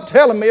 shut up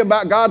telling me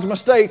about God's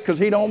mistake, because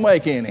he don't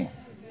make any.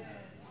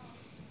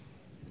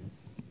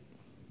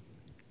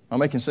 Am I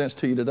making sense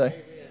to you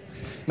today?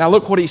 Now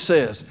look what he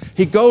says.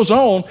 He goes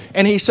on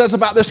and he says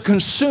about this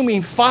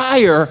consuming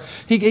fire.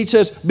 He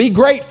says, be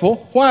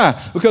grateful. Why?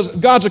 Because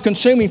God's a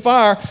consuming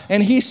fire.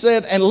 And he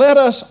said, and let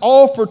us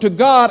offer to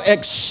God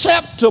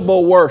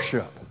acceptable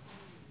worship.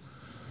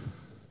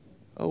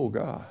 Oh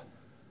God.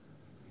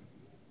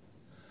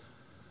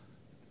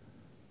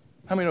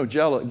 How many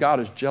know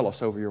God is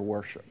jealous over your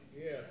worship?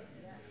 Yeah.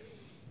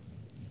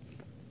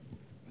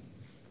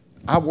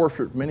 I've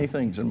worshiped many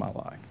things in my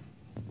life.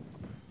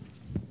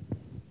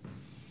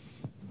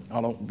 I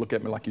don't look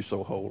at me like you're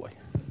so holy.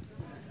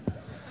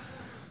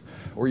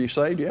 Were you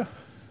saved? Yeah.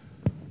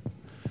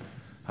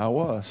 I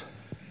was.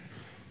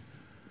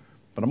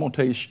 But I'm going to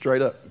tell you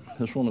straight up,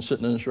 this woman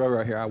sitting in this row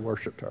right here, I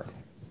worshiped her.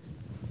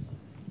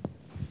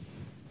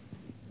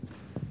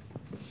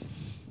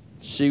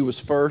 She was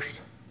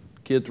first,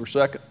 kids were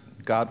second,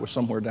 God was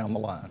somewhere down the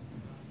line.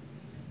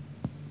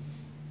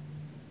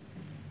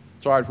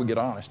 It's all right if we get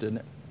honest, isn't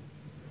it?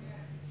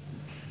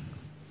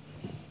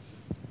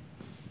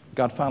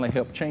 God finally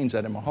helped change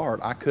that in my heart.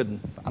 I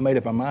made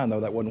up my mind, though,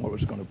 that wasn't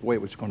the way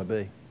it was going to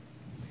be.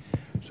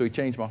 So he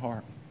changed my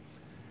heart.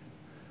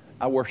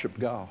 I worshiped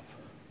golf.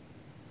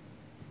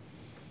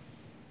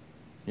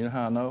 You know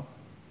how I know?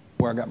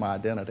 Where I got my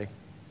identity.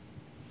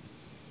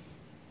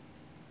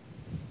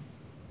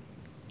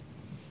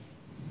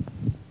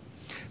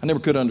 I never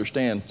could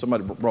understand,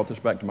 somebody brought this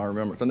back to my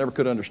remembrance, I never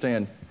could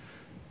understand,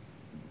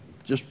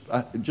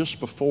 just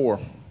before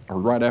or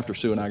right after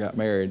Sue and I got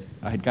married,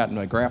 I had gotten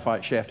a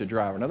graphite shafted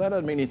driver. Now that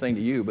doesn't mean anything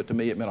to you, but to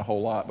me it meant a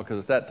whole lot, because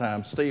at that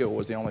time steel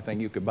was the only thing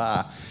you could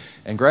buy,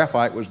 and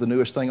graphite was the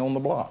newest thing on the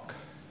block.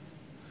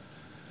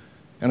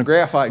 And a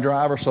graphite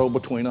driver sold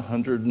between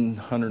 $100 and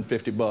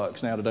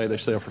 $150. Now today they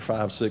sell for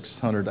 $500,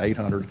 $600,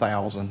 $800,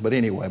 $1,000. But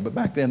anyway,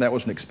 back then that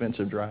was an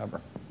expensive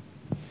driver.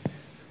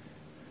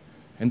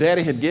 And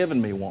Daddy had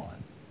given me one.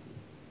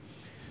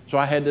 So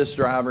I had this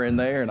driver in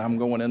there, and I'm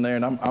going in there,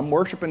 and I'm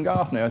worshiping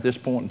golf now at this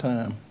point in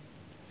time.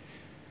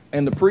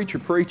 And the preacher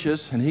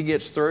preaches, and he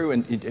gets through,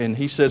 and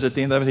he says at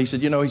the end of it, he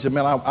said,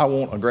 man, I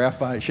want a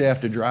graphite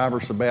shafted driver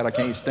so bad I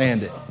can't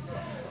stand it.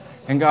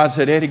 And God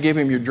said, Eddie, give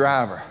him your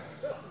driver.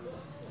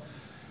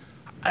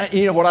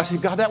 You know what I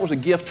said? God, that was a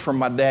gift from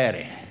my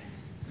daddy.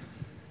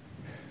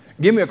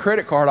 Give me a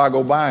credit card, I'll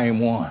go buy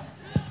him one.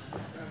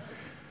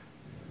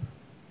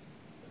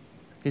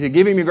 He said,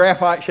 give him your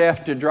graphite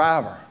shafted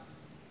driver.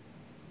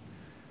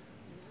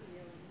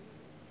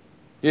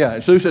 Yeah,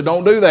 and Sue said,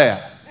 don't do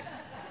that.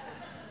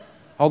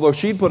 Although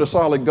she'd put a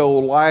solid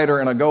gold lighter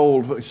and a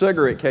gold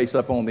cigarette case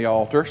up on the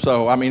altar.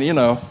 So,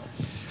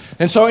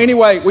 And so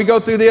anyway, we go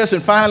through this,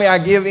 and finally I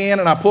give in,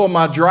 and I pull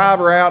my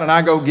driver out, and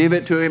I go give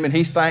it to him, and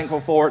he's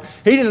thankful for it.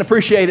 He didn't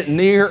appreciate it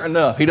near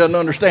enough. He doesn't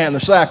understand the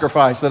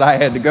sacrifice that I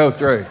had to go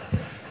through.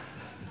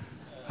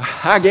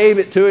 I gave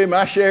it to him.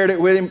 I shared it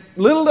with him.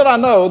 Little did I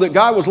know that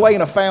God was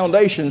laying a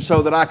foundation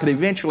so that I could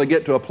eventually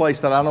get to a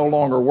place that I no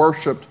longer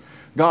worshiped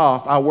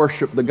golf. I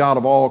worshiped the God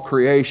of all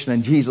creation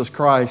and Jesus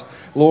Christ,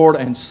 Lord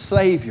and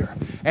Savior.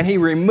 And He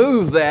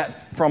removed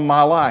that from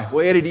my life.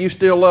 Well, Eddie, do you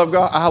still love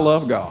golf? I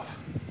love golf.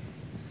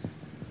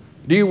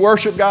 Do you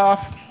worship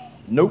golf?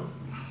 Nope.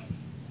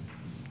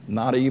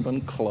 Not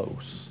even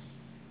close.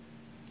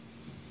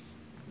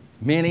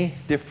 Many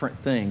different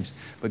things.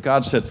 But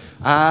God said,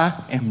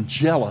 I am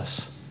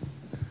jealous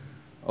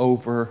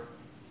over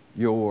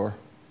your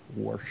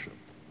worship.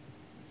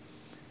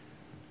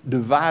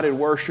 Divided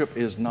worship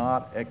is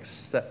not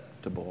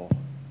acceptable.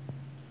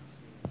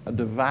 A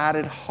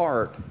divided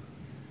heart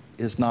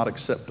is not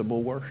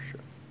acceptable worship.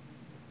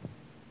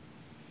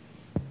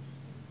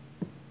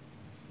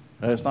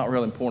 It's not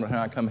really important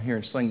how I come here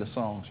and sing the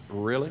songs.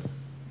 Really?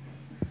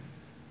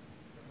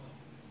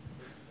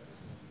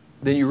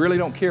 Then you really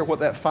don't care what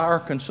that fire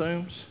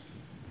consumes?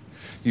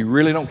 You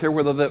really don't care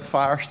whether that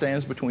fire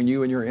stands between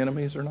you and your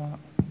enemies or not?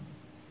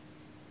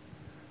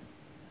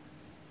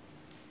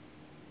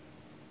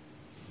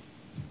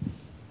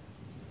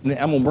 Now,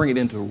 I'm going to bring it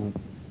into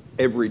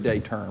everyday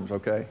terms,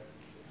 okay?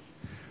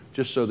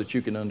 Just so that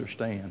you can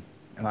understand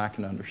and I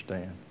can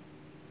understand.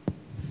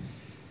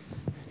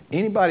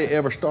 Anybody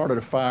ever started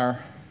a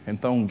fire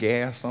and thrown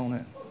gas on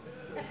it?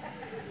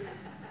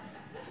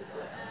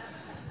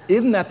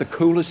 Isn't that the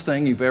coolest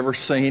thing you've ever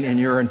seen in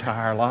your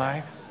entire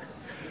life?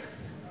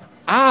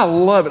 I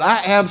love it.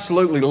 I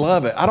absolutely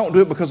love it. I don't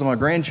do it because of my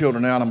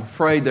grandchildren now, and I'm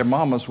afraid their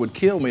mamas would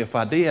kill me if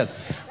I did.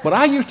 But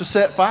I used to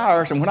set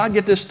fires, and when I'd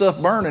get this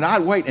stuff burning,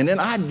 I'd wait, and then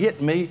I'd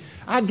get me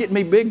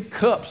big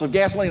cups of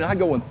gasoline, and I'd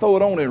go and throw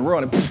it on it and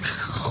run it.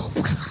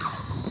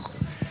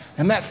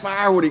 And that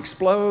fire would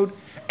explode.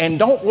 And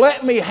don't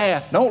let me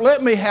have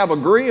a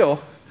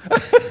grill.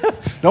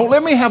 Don't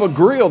let me have a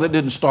grill that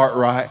didn't start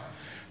right.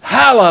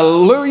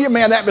 Hallelujah,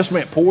 man, that just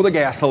meant pour the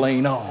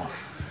gasoline on.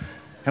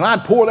 And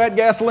I'd pour that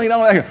gasoline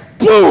on, and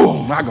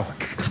boom! I go,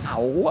 I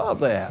love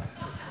that.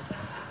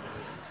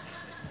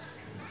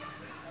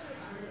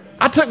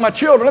 I took my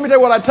children, let me tell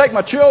you what, I'd take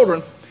my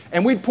children,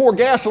 and we'd pour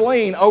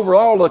gasoline over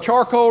all the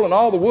charcoal and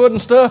all the wood and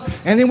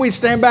stuff, and then we'd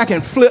stand back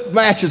and flip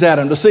matches at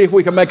them to see if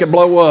we could make it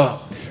blow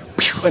up.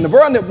 And the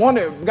one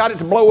that got it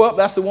to blow up,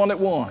 that's the one that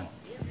won.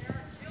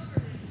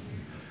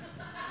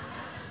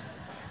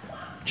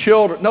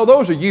 Children, no,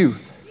 those are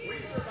youth.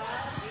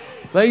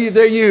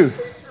 They're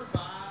youth.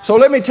 So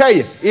let me tell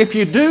you, if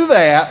you do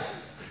that,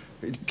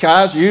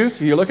 guys, youth,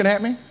 are you looking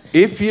at me?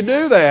 If you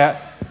do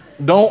that,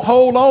 don't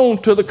hold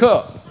on to the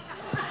cup.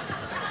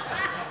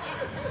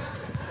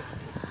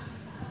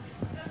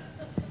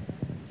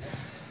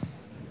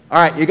 All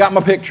right, you got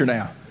my picture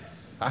now.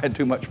 I had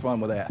too much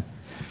fun with that.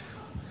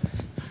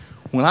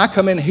 When I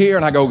come in here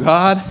and I go,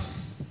 God,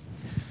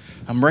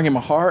 I'm bringing my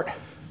heart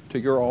to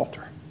your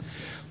altar.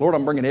 Lord,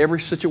 I'm bringing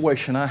every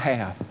situation I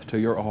have to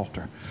your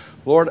altar.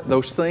 Lord,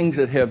 those things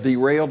that have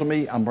derailed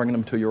me, I'm bringing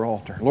them to your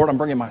altar. Lord, I'm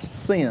bringing my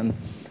sin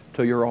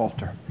to your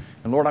altar.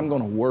 And Lord, I'm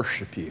going to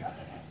worship you.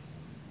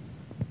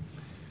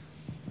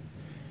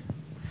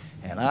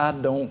 And I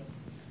don't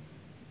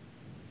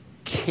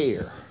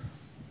care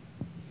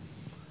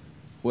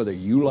whether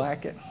you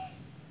like it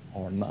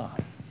or not.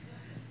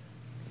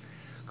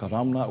 Because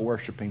I'm not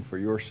worshiping for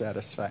your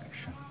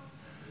satisfaction.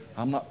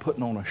 I'm not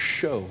putting on a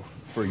show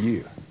for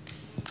you.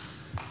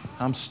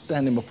 I'm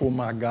standing before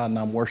my God and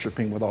I'm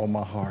worshiping with all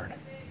my heart.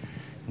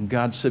 And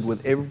God said,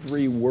 with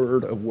every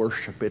word of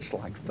worship, it's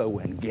like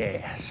throwing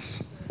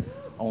gas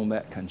on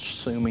that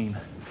consuming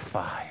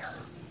fire.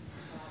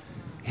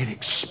 It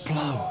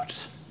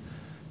explodes,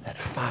 that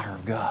fire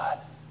of God.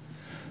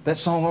 That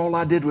song, all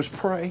I did was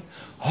pray.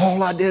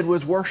 All I did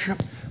was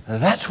worship.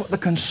 That's what the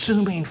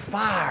consuming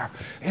fire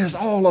is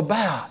all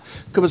about.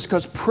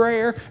 Because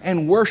prayer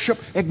and worship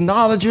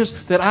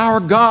acknowledges that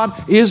our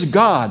God is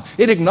God.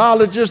 It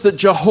acknowledges that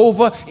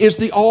Jehovah is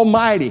the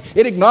Almighty.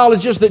 It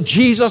acknowledges that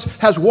Jesus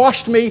has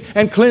washed me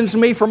and cleansed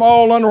me from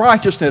all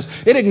unrighteousness.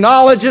 It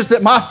acknowledges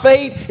that my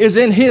fate is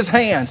in His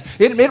hands.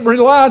 It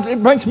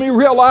makes me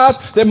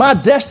realize that my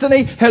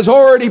destiny has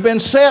already been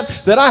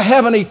set, that I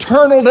have an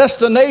eternal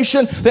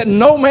destination that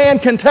no man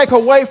can take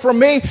away from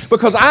me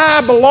because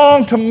I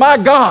belong to my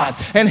God.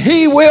 And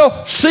He will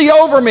see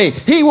over me.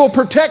 He will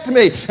protect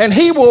me. And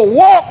He will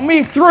walk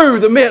me through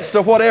the midst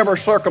of whatever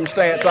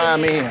circumstance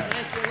I'm in.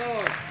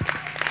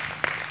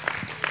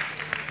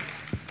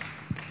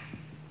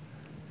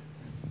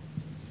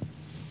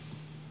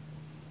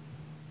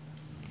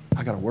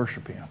 I got to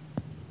worship Him.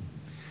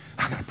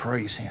 I got to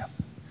praise Him.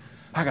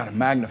 I got to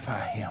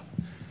magnify Him.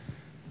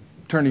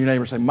 Turn to your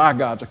neighbor and say, my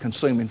God's a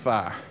consuming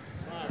fire.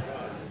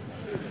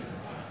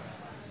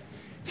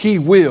 He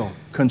will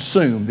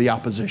consume the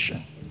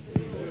opposition.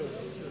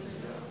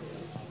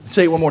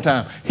 Say it one more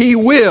time. He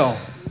will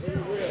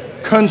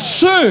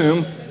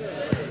consume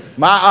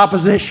my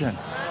opposition.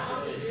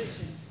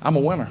 I'm a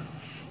winner.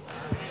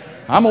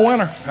 I'm a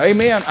winner.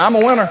 Amen. I'm a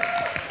winner.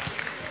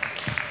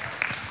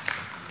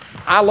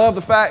 I love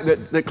the fact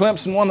that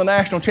Clemson won the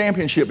national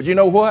championship. But you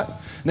know what?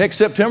 Next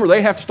September,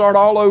 they have to start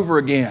all over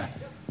again.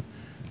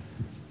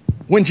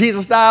 When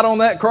Jesus died on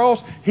that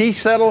cross, He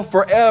settled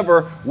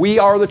forever. We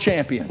are the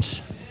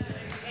champions.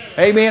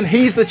 Amen.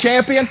 He's the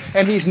champion,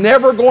 and He's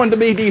never going to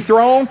be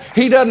dethroned.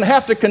 He doesn't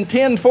have to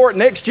contend for it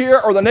next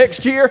year or the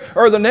next year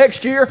or the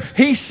next year.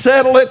 He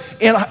settled it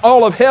in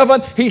all of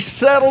heaven. He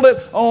settled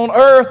it on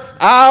earth.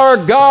 Our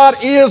God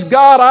is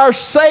God. Our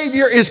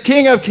Savior is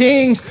King of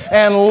kings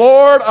and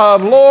Lord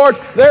of lords.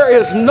 There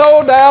is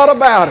no doubt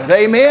about it.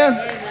 Amen.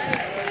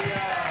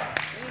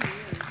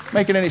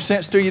 Making any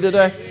sense to you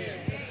today?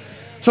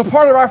 So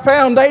part of our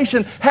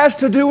foundation has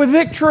to do with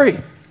victory.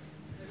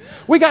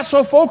 We got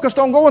so focused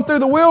on going through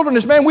the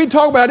wilderness, man. We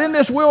talk about, isn't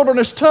this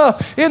wilderness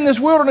tough? Isn't this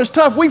wilderness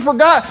tough? We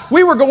forgot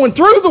we were going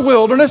through the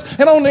wilderness,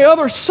 and on the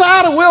other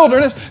side of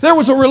wilderness, there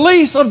was a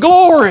release of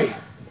glory.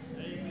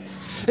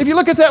 If you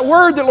look at that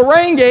word that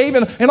Lorraine gave,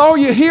 and all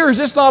you hear is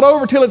it's not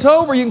over till it's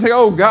over, you can think,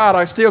 oh God,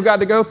 I still got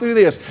to go through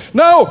this.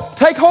 No,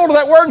 take hold of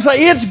that word and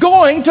say, it's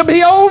going to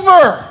be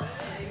over.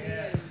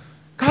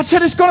 God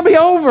said it's going to be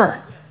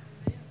over.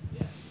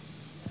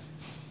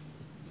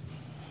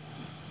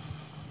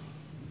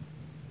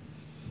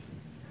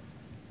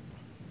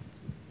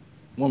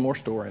 One more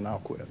story and I'll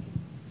quit.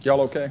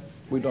 Y'all okay?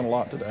 We've done a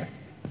lot today.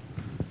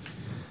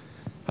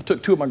 I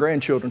took 2 of my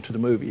grandchildren to the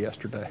movie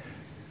yesterday.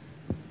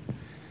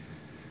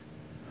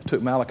 I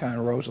took Malachi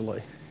and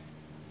Rosalie.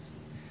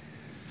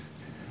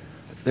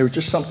 There was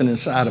just something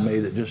inside of me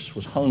that just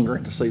was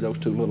hungering to see those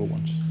 2 little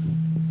ones.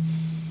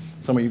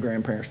 Some of you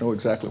grandparents know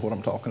exactly what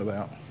I'm talking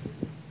about.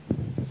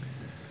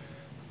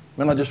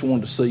 Man, I just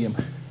wanted to see them.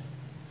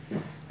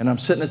 And I'm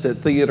sitting at that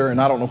theater,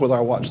 and I don't know whether I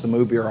watched the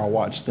movie or I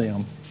watched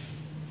them.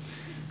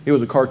 It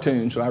was a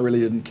cartoon, so I really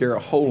didn't care a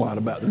whole lot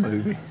about the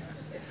movie.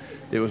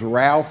 It was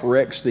Ralph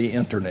Wrecks the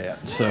Internet.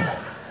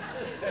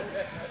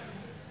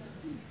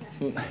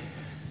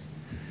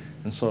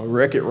 And so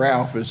Wreck-It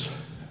Ralph is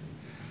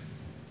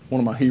one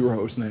of my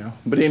heroes now.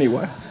 But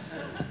anyway,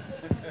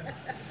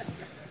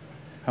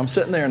 I'm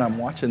sitting there and I'm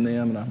watching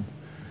them,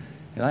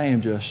 and I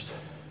am just,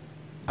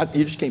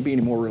 you just can't be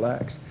any more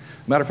relaxed.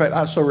 Matter of fact, I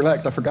was so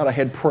relaxed I forgot I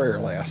had prayer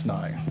last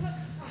night.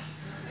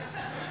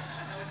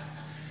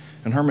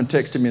 And Herman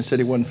texted me and said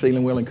he wasn't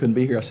feeling well and couldn't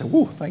be here. I said,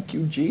 whoa, thank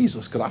you,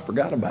 Jesus, because I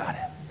forgot about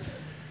it.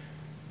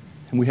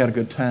 And we had a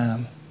good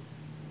time.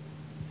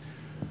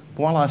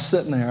 But while I was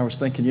sitting there, I was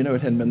thinking, it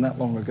hadn't been that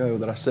long ago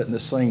that I sat in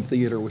this same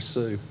theater with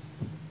Sue.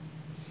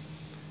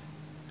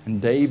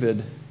 And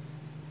David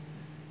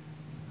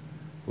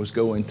was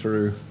going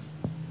through,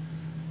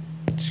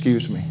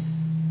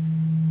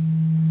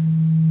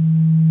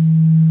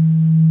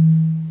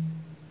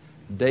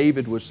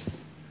 David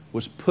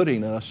was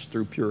putting us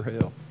through pure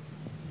hell.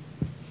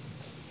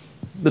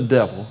 The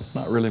devil,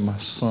 not really my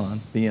son,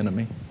 the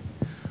enemy,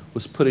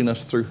 was putting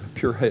us through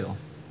pure hell.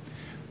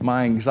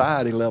 My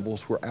anxiety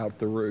levels were out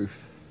the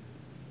roof.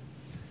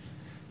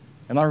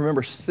 And I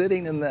remember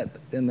sitting in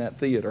that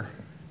theater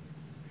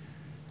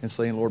and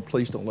saying, Lord,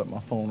 please don't let my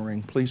phone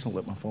ring. Please don't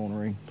let my phone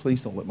ring.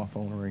 Please don't let my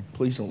phone ring.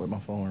 Please don't let my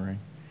phone ring.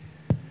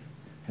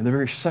 And the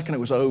very second it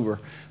was over,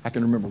 I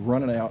can remember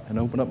running out and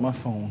opening up my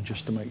phone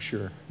just to make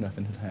sure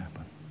nothing had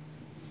happened.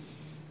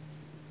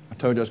 I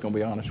told you I was going to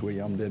be honest with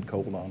you. I'm dead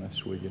cold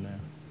honest with you now.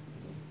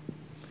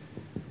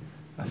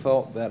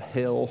 thought that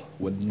hell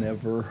would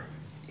never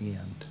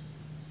end.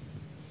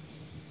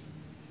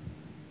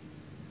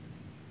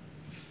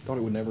 Thought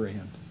it would never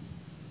end.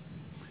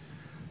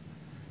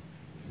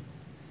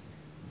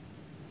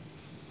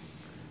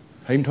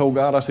 I even told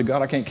God, I said,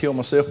 God, I can't kill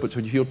myself, but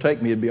if you'll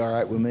take me, it'd be all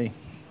right with me.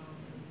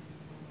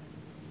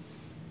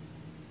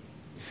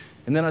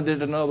 And then I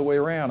did it another way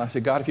around. I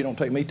said, God, if you don't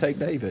take me, take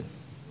David.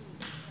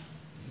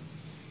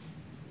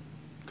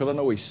 Because I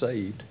know he's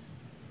saved.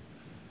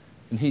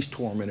 And he's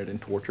tormented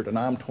and tortured, and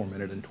I'm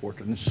tormented and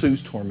tortured, and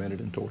Sue's tormented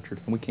and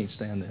tortured, and we can't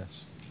stand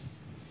this.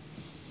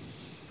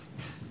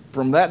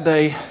 From that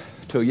day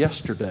till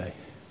yesterday,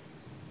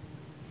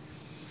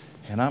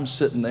 and I'm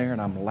sitting there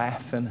and I'm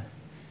laughing,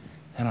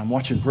 and I'm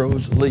watching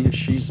Rosalie as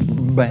she's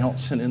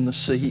bouncing in the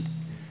seat,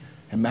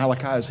 and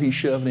Malachi as he's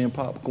shoving in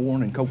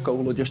popcorn and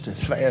Coca-Cola just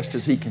as fast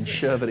as he can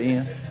shove it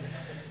in.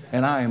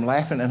 And I am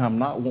laughing and I'm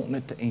not wanting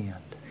it to end.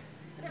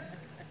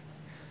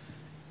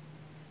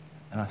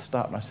 And I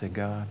stopped and I said,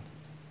 God,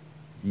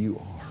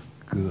 you are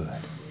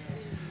good.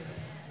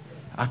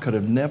 I could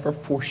have never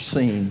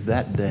foreseen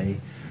that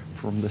day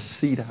from the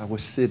seat I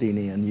was sitting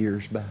in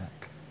years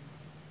back.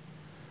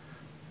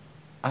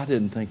 I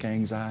didn't think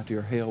anxiety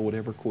or hell would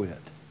ever quit.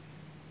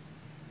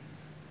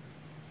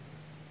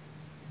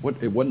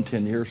 It wasn't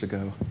 10 years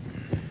ago.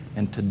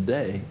 And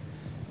today,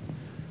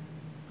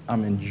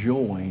 I'm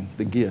enjoying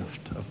the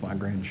gift of my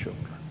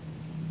grandchildren.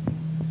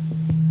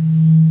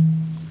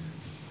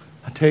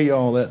 I tell you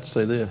all that to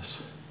say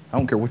this. I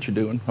don't care what you're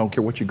doing. I don't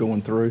care what you're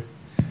going through.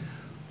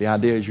 The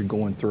idea is you're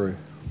going through.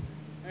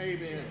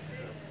 Amen.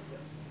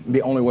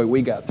 The only way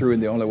we got through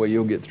and the only way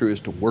you'll get through is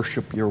to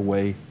worship your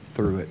way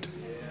through it.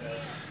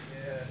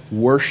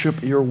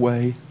 Worship your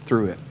way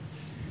through it.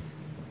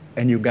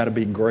 And you've got to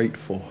be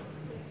grateful.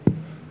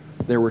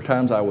 There were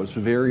times I was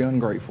very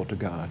ungrateful to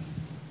God.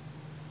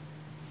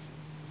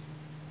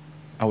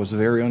 I was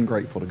very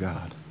ungrateful to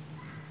God.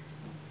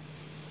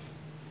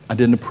 I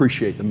didn't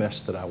appreciate the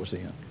mess that I was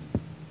in.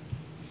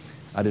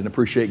 I didn't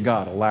appreciate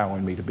God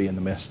allowing me to be in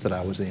the mess that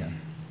I was in.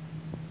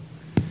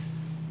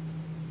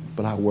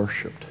 But I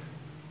worshiped.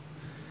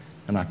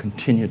 And I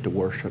continued to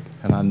worship.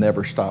 And I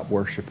never stopped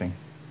worshiping.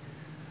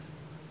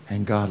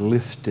 And God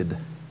lifted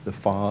the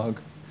fog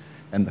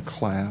and the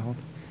cloud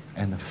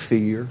and the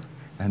fear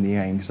and the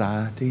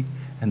anxiety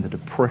and the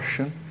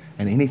depression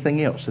and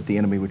anything else that the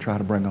enemy would try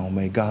to bring on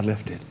me. God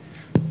lifted.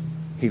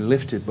 He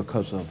lifted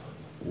because of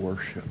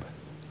worship.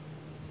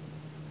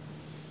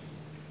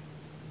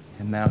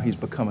 And now he's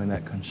becoming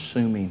that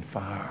consuming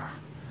fire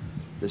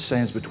that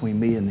stands between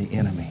me and the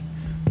enemy.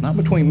 Not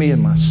between me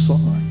and my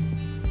son.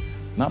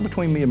 Not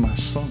between me and my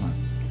son.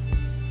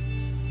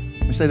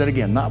 Let me say that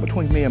again. Not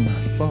between me and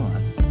my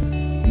son.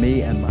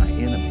 Me and my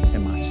enemy.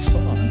 And my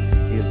son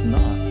is not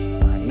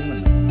my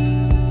enemy.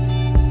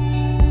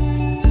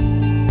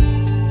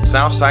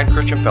 Southside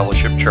Christian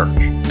Fellowship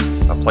Church,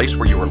 a place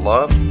where you are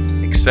loved,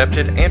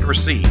 accepted, and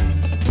received,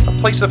 a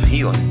place of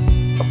healing,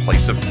 a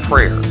place of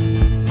prayer,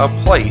 a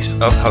place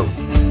of hope.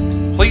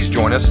 Please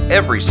join us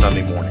every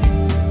Sunday morning.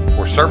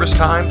 For service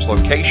times,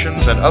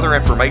 locations, and other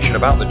information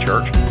about the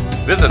church,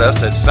 visit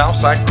us at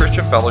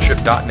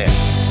southsidechristianfellowship.net.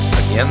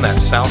 Again,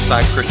 that's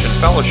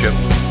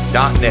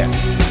southsidechristianfellowship.net.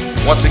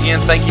 Once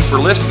again, thank you for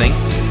listening,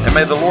 and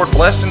may the Lord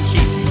bless and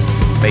keep you.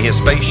 May His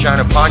face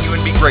shine upon you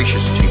and be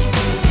gracious to you.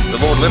 The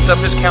Lord lift up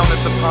His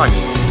countenance upon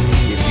you